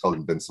it's called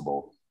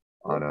Invincible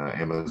on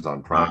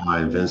Amazon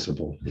Prime.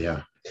 Invincible.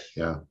 Yeah.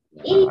 I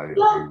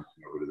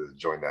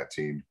joined that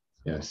team.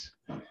 Yes.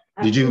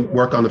 Did you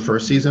work on the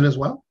first season as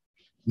well?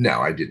 No,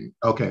 I didn't.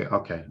 Okay.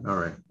 All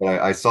right.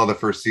 But I saw the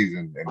first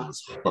season and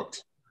was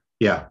hooked.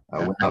 Yeah. I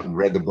went out and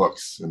read the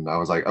books and I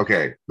was like,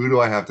 okay, who do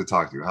I have to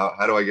talk to?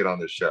 How do I get on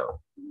this show?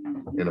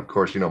 And of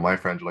course, my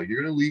friends were like,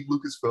 you're going to leave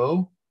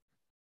Lucasfilm?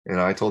 And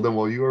I told them,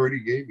 well, you already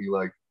gave me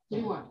like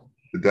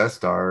the Death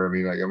Star. I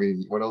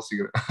mean, what else are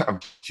you going to, I'm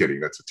kidding.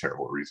 That's a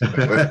terrible reason.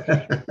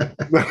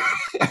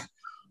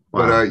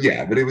 But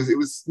yeah, but it was, it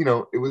was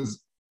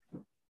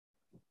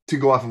to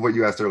go off of what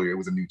you asked earlier. It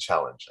was a new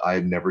challenge. I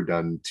had never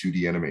done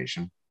 2D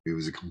animation. It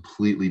was a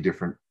completely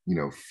different,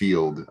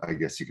 field, I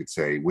guess you could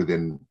say,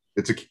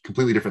 it's a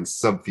completely different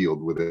subfield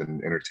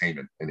within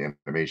entertainment and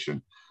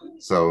animation.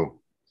 So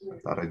I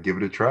thought I'd give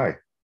it a try.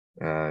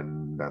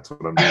 And that's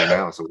what I'm doing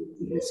now. So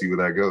we'll see where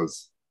that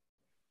goes.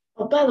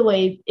 Oh, by the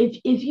way,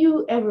 if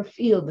you ever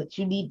feel that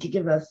you need to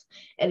give us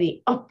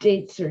any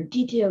updates or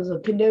details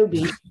of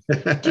Kenobi,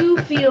 do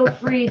feel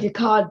free to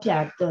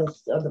contact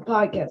us on the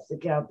podcast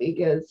account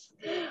because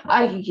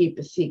I can keep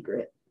a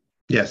secret.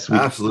 Yes,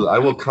 absolutely. I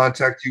will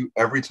contact you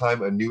every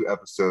time a new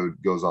episode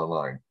goes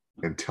online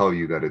and tell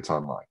you that it's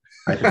online.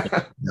 I think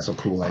that's a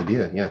cool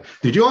idea. Yeah.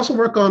 Did you also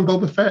work on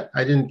Boba Fett?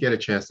 I didn't get a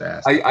chance to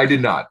ask. I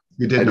did not.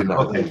 You did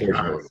not. Okay.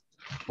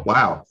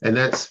 Wow. And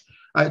that's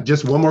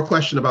just one more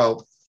question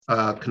about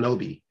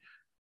Kenobi.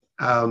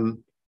 How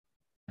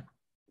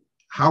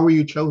were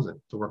you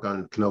chosen to work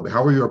on Kenobi?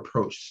 How were you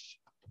approached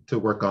to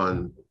work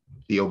on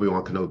the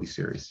Obi-Wan Kenobi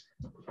series?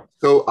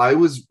 So I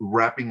was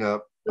wrapping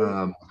up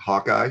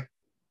Hawkeye.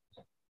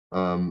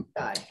 So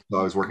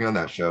I was working on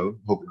that show.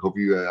 Hope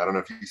you. I don't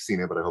know if you've seen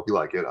it, but I hope you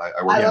like it.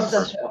 I love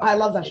that show. I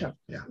love that show.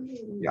 Yeah.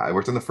 I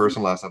worked on the first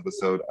and last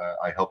episode.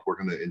 I helped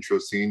work on the intro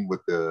scene with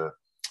the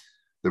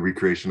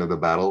recreation of the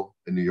battle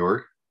in New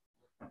York,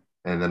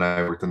 and then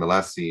I worked on the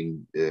last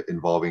scene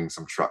involving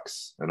some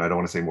trucks. And I don't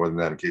want to say more than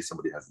that in case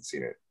somebody hasn't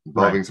seen it.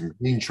 Involving some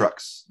green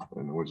trucks,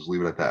 and we'll just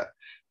leave it at that.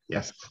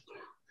 Yes.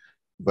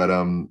 But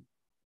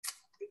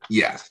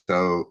yeah.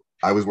 So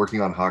I was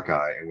working on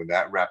Hawkeye, and when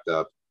that wrapped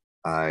up,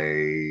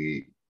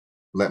 I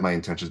let my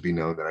intentions be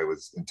known that I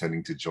was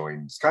intending to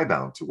join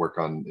Skybound to work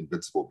on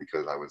Invincible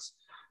because I was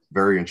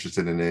very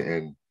interested in it.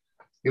 And,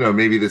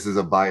 maybe this is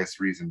a biased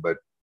reason, but,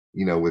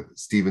 with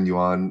Steven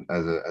Yeun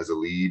as a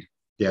lead,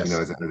 yes,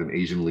 as an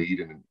Asian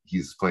lead, and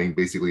he's playing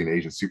basically an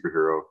Asian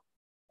superhero,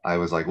 I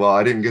was like, well,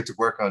 I didn't get to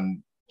work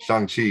on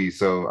Shang-Chi,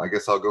 so I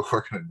guess I'll go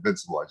work on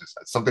Invincible.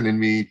 Something in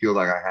me feels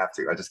like I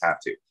just have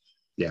to.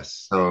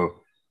 Yes.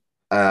 So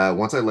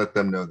once I let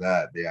them know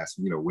that, they asked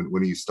me,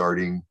 when are you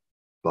starting?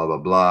 Blah, blah,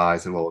 blah. I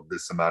said, well,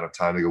 this amount of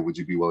time. They go, would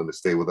you be willing to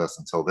stay with us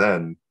until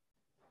then?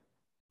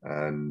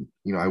 And,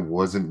 I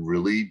wasn't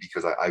really,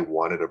 because I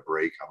wanted a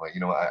break. I'm like,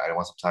 I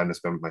want some time to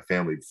spend with my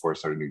family before I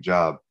start a new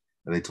job.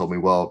 And they told me,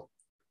 well,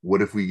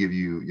 what if we give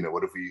you,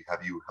 what if we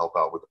have you help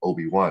out with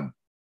Obi-Wan?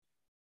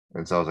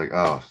 And so I was like,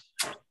 oh,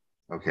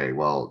 okay,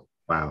 well,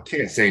 wow.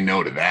 Can't say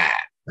no to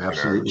that.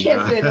 Absolutely.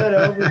 Can't say no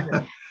to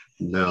Obi-Wan.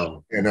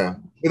 No.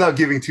 And without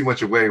giving too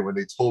much away, when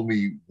they told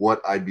me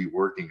what I'd be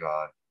working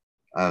on,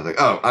 I was like,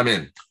 oh, I'm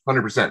in,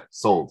 100%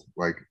 sold.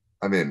 Like,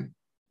 I'm in.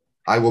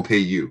 I will pay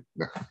you.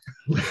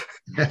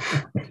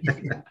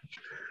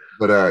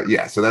 But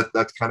yeah, so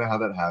that's kind of how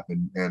that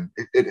happened, and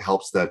it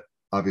helps that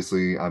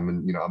obviously I'm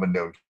a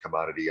known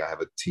commodity. I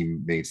have a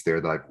teammates there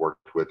that I've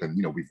worked with, and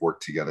we've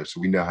worked together, so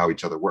we know how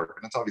each other work,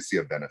 and that's obviously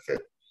a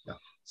benefit. Yeah.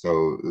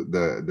 So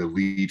the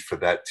lead for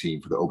that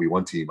team, for the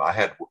Obi-Wan team, I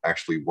had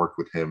actually worked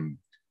with him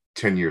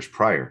 10 years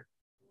prior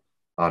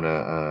on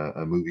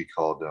a movie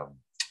called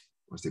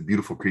was it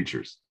Beautiful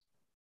Creatures?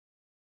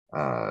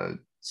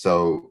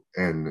 Beautiful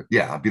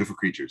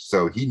Creatures.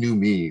 So he knew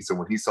me. So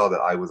when he saw that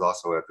I was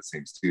also at the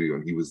same studio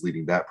and he was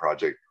leading that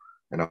project,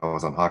 and I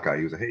was on Hawkeye,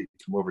 he was like, "Hey,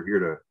 come over here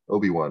to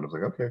Obi-Wan." I was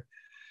like, "Okay."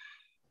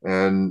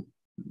 And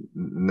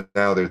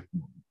now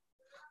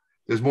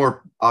there's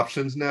more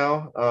options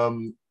now.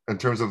 In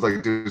terms of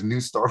like there's new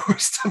Star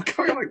Wars stuff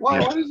coming. I'm like, why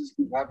does this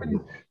keep happening?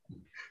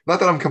 Not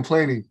that I'm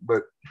complaining,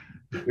 but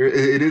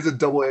it is a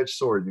double-edged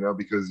sword,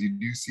 because you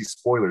do see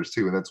spoilers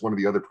too, and that's one of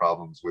the other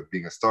problems with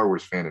being a Star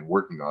Wars fan and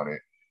working on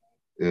it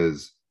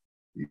is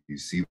you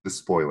see the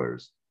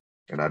spoilers.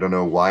 And I don't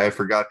know why I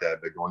forgot that,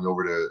 but going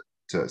over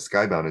to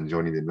Skybound and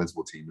joining the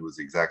Invincible team, it was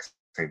the exact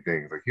same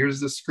thing. It's like,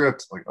 here's the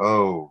script. Like,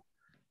 oh,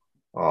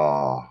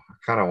 I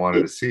kind of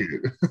wanted to see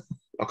it.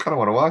 I kind of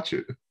want to watch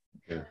it.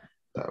 Yeah.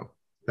 So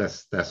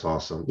that's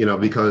awesome.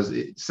 Because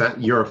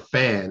you're a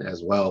fan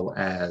as well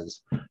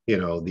as the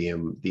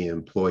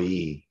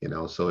employee.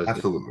 So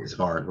it's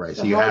hard, right?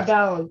 So you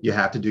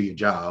have to do your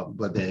job,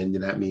 but then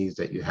that means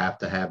that you have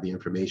to have the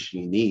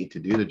information you need to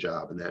do the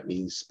job, and that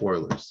means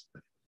spoilers.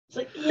 It's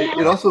like,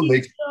 it also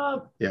makes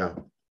Yeah.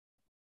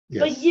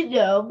 But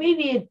Yes.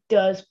 maybe it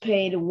does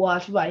pay to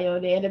watch my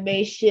own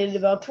animation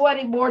about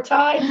 20 more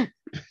times.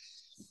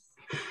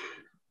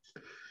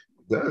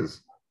 It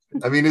does.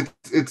 I mean,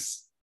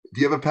 it's if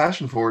you have a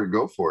passion for it,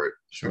 go for it.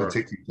 It's going to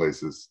Sure. take you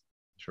places.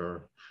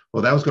 Sure.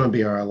 Well, that was going to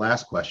be our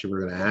last question. We're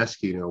going to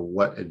ask you,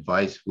 what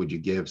advice would you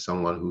give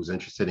someone who's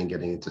interested in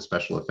getting into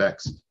special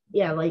effects?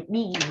 Yeah, like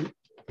me.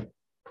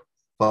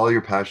 Follow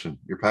your passion.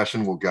 Your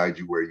passion will guide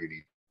you where you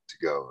need to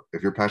go.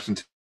 If your passion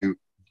to,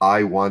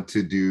 I want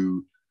to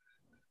do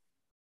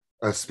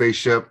a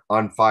spaceship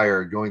on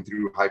fire going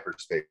through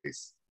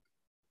hyperspace,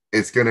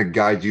 it's going to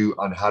guide you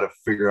on how to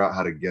figure out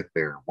how to get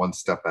there one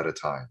step at a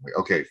time. Like,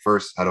 okay,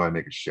 first, how do I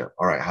make a ship?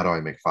 All right, how do I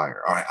make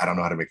fire? All right, I don't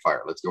know how to make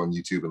fire. Let's go on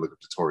YouTube and look up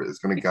tutorials. It's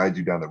going to guide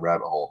you down the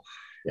rabbit hole.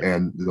 Yeah.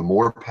 And the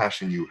more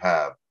passion you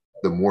have,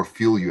 the more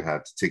fuel you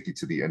have to take you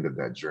to the end of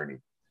that journey.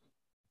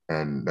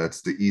 And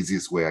that's the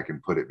easiest way I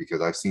can put it, because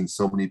I've seen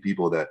so many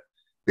people that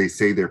they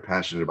say they're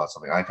passionate about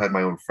something. I've had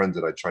my own friends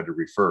that I tried to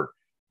refer,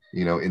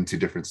 into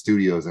different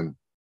studios, and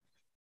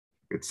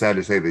it's sad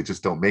to say they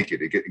just don't make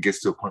it. It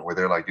gets to a point where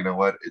they're like, you know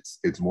what,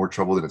 it's more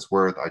trouble than it's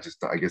worth.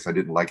 I guess I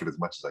didn't like it as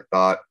much as I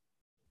thought.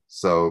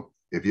 So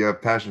if you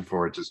have passion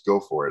for it, just go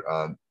for it.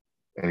 An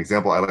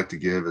example I like to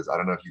give is, I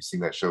don't know if you've seen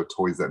that show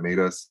Toys That Made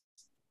Us,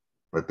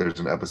 but there's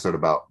an episode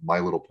about My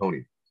Little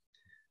Pony.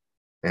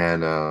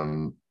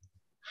 And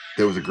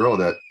there was a girl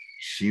that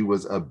she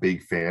was a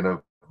big fan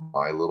of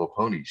My Little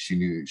Pony.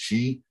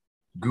 She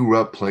grew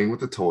up playing with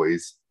the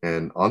toys,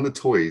 and on the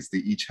toys, they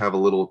each have a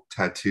little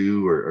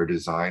tattoo or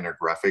design or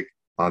graphic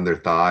on their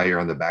thigh or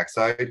on the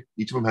backside.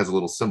 Each of them has a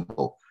little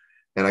symbol.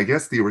 And I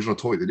guess the original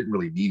toy, they didn't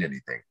really mean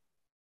anything.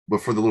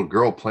 But for the little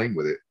girl playing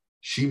with it,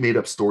 she made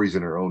up stories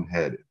in her own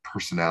head,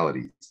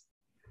 personalities.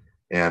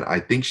 And I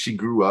think she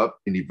grew up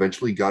and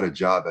eventually got a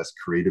job as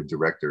creative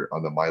director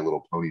on the My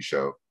Little Pony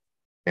show.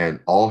 And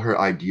all her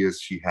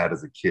ideas she had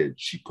as a kid,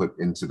 she put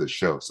into the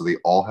show. So they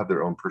all have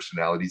their own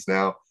personalities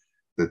now.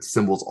 The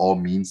symbols all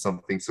mean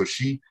something. So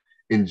she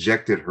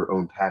injected her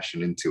own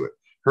passion into it.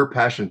 Her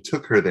passion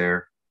took her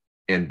there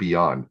and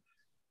beyond.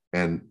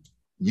 And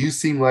you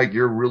seem like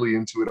you're really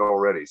into it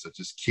already. So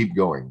just keep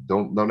going.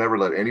 Don't ever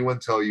let anyone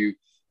tell you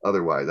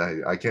otherwise.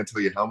 I can't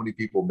tell you how many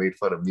people made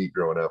fun of me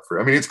growing up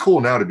I mean, it's cool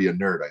now to be a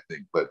nerd, I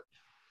think, but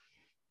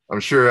I'm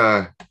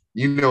sure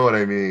you know what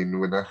I mean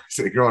when I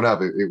say growing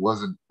up, it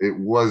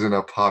wasn't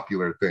a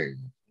popular thing.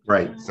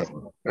 Right.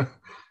 So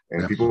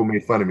and people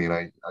made fun of me, and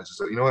I just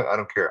said, you know what, I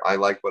don't care. I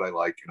like what I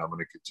like, and I'm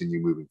going to continue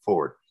moving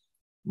forward.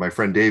 My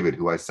friend David,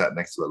 who I sat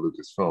next to at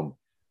Lucasfilm,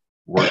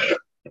 worked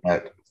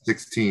at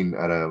 16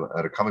 at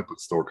a comic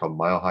book store called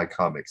Mile High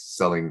Comics,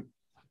 selling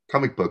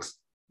comic books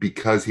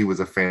because he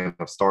was a fan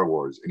of Star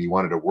Wars, and he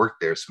wanted to work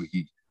there so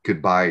he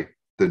could buy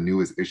the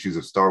newest issues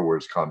of Star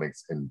Wars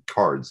comics and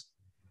cards.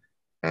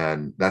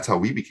 And that's how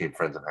we became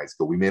friends in high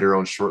school. We made our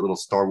own short little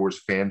Star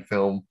Wars fan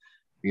film,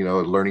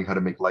 learning how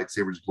to make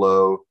lightsabers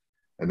glow.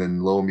 And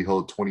then lo and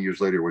behold, 20 years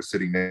later, we're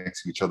sitting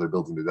next to each other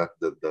building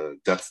the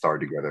Death Star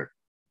together.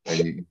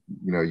 And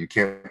you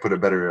can't put a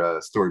better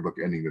storybook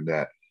ending than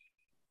that.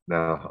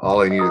 Now,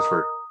 all I need is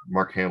for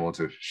Mark Hamill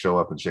to show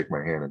up and shake my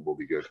hand, and we'll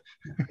be good.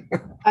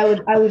 I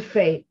would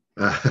faint.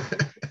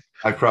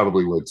 I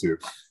probably would too.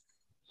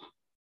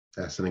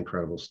 That's an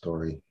incredible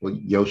story. Well,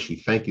 Yoshi,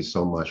 thank you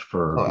so much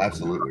for. Oh,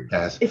 absolutely.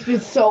 It's been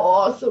so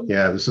awesome.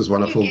 Yeah, this is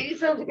wonderful. We've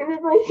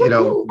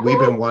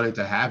been wanting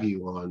to have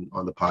you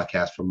on the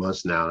podcast for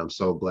months now, and I'm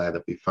so glad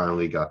that we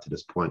finally got to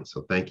this point.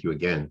 So thank you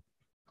again.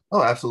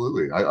 Oh,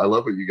 absolutely. I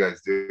love what you guys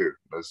do.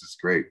 This is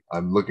great.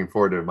 I'm looking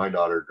forward to my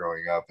daughter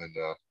growing up and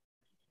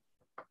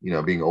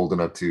being old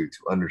enough to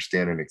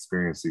understand and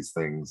experience these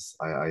things.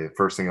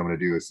 First thing I'm going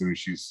to do as soon as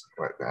she's,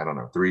 I don't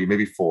know, 3,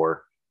 maybe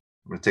 4,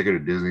 I'm going to take her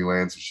to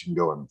Disneyland so she can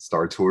go on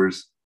Star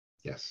Tours.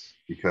 Yes.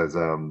 Because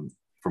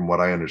from what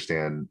I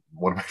understand,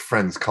 one of my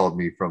friends called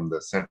me from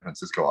the San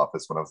Francisco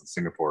office when I was in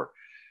Singapore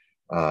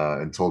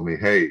and told me,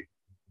 hey,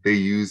 they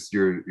used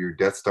your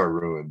Death Star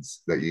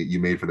ruins that you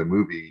made for the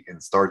movie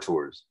in Star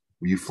Tours.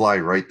 You fly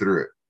right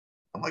through it.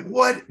 I'm like,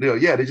 what?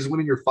 Yeah, they just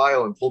went in your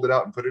file and pulled it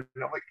out and put it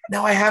in. I'm like,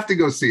 now I have to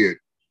go see it.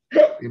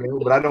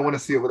 But I don't want to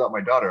see it without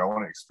my daughter. I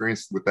want to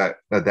experience with that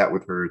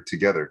with her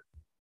together.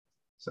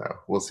 So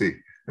we'll see.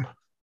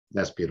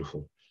 That's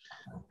beautiful.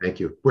 Thank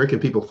you. Where can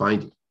people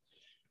find you?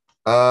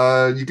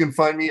 You can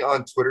find me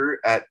on Twitter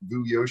at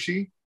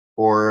VooYoshi,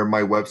 or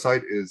my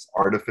website is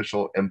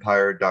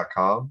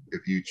artificialempire.com.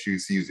 If you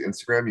choose to use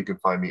Instagram, you can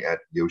find me at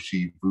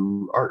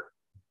YoshiVooArt.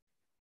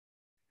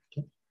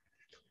 Okay.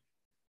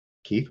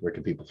 Keith, where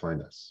can people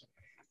find us?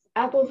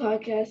 Apple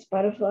Podcasts,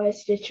 Spotify,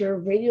 Stitcher,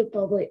 Radio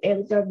Public,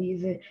 Amazon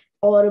Music,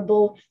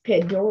 Audible,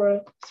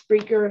 Pandora,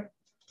 Spreaker,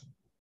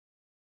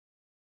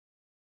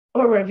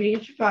 or wherever you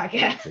get your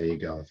podcast. There you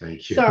go.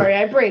 Thank you. Sorry,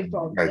 I brain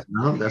fogged.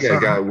 No, that's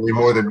got way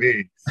more than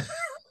me.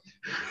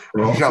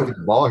 I'm dropping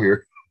the ball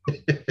here.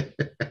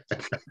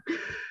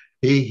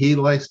 He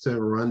likes to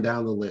run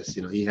down the list.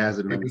 He has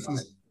it.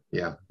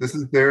 Yeah. This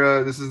is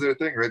their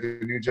thing, right? The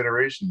new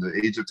generation,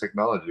 the age of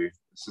technology.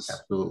 It's just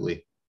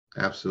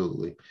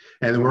absolutely.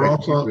 And we're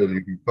also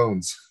using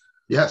phones.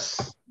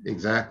 Yes,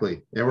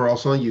 exactly. And we're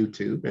also on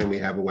YouTube, and we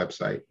have a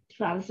website.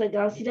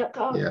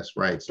 FatherSonGalaxy.com. Yes,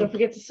 right. So Don't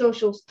forget the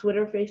socials: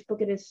 Twitter,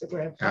 Facebook, and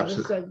Instagram.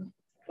 Absolutely.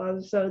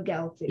 Father Son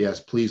Galaxy. yes,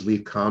 please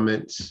leave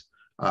comments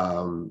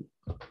on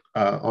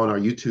our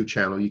YouTube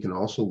channel. You can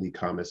also leave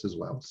comments as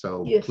well.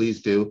 So Yes.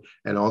 please do.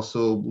 And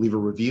also leave a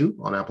review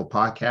on Apple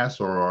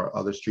Podcasts or our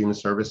other streaming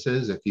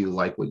services. If you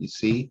like what you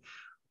see,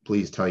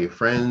 please tell your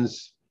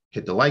friends,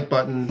 hit the like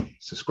button,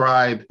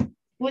 subscribe.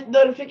 With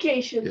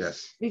notifications.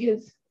 Yes.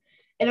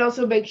 And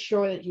also make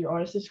sure that you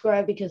are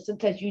subscribed, because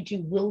sometimes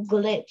YouTube will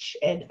glitch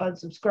and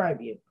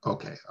unsubscribe you.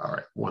 Okay. All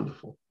right.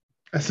 Wonderful.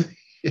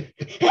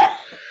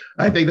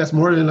 I think that's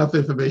more than enough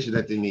information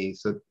that they need.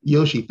 So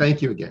Yoshi,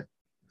 thank you again.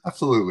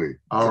 Absolutely.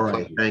 All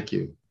right. Thank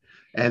you.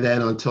 And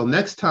then until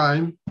next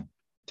time,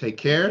 take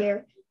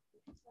care.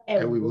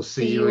 And we will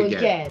see you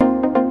again.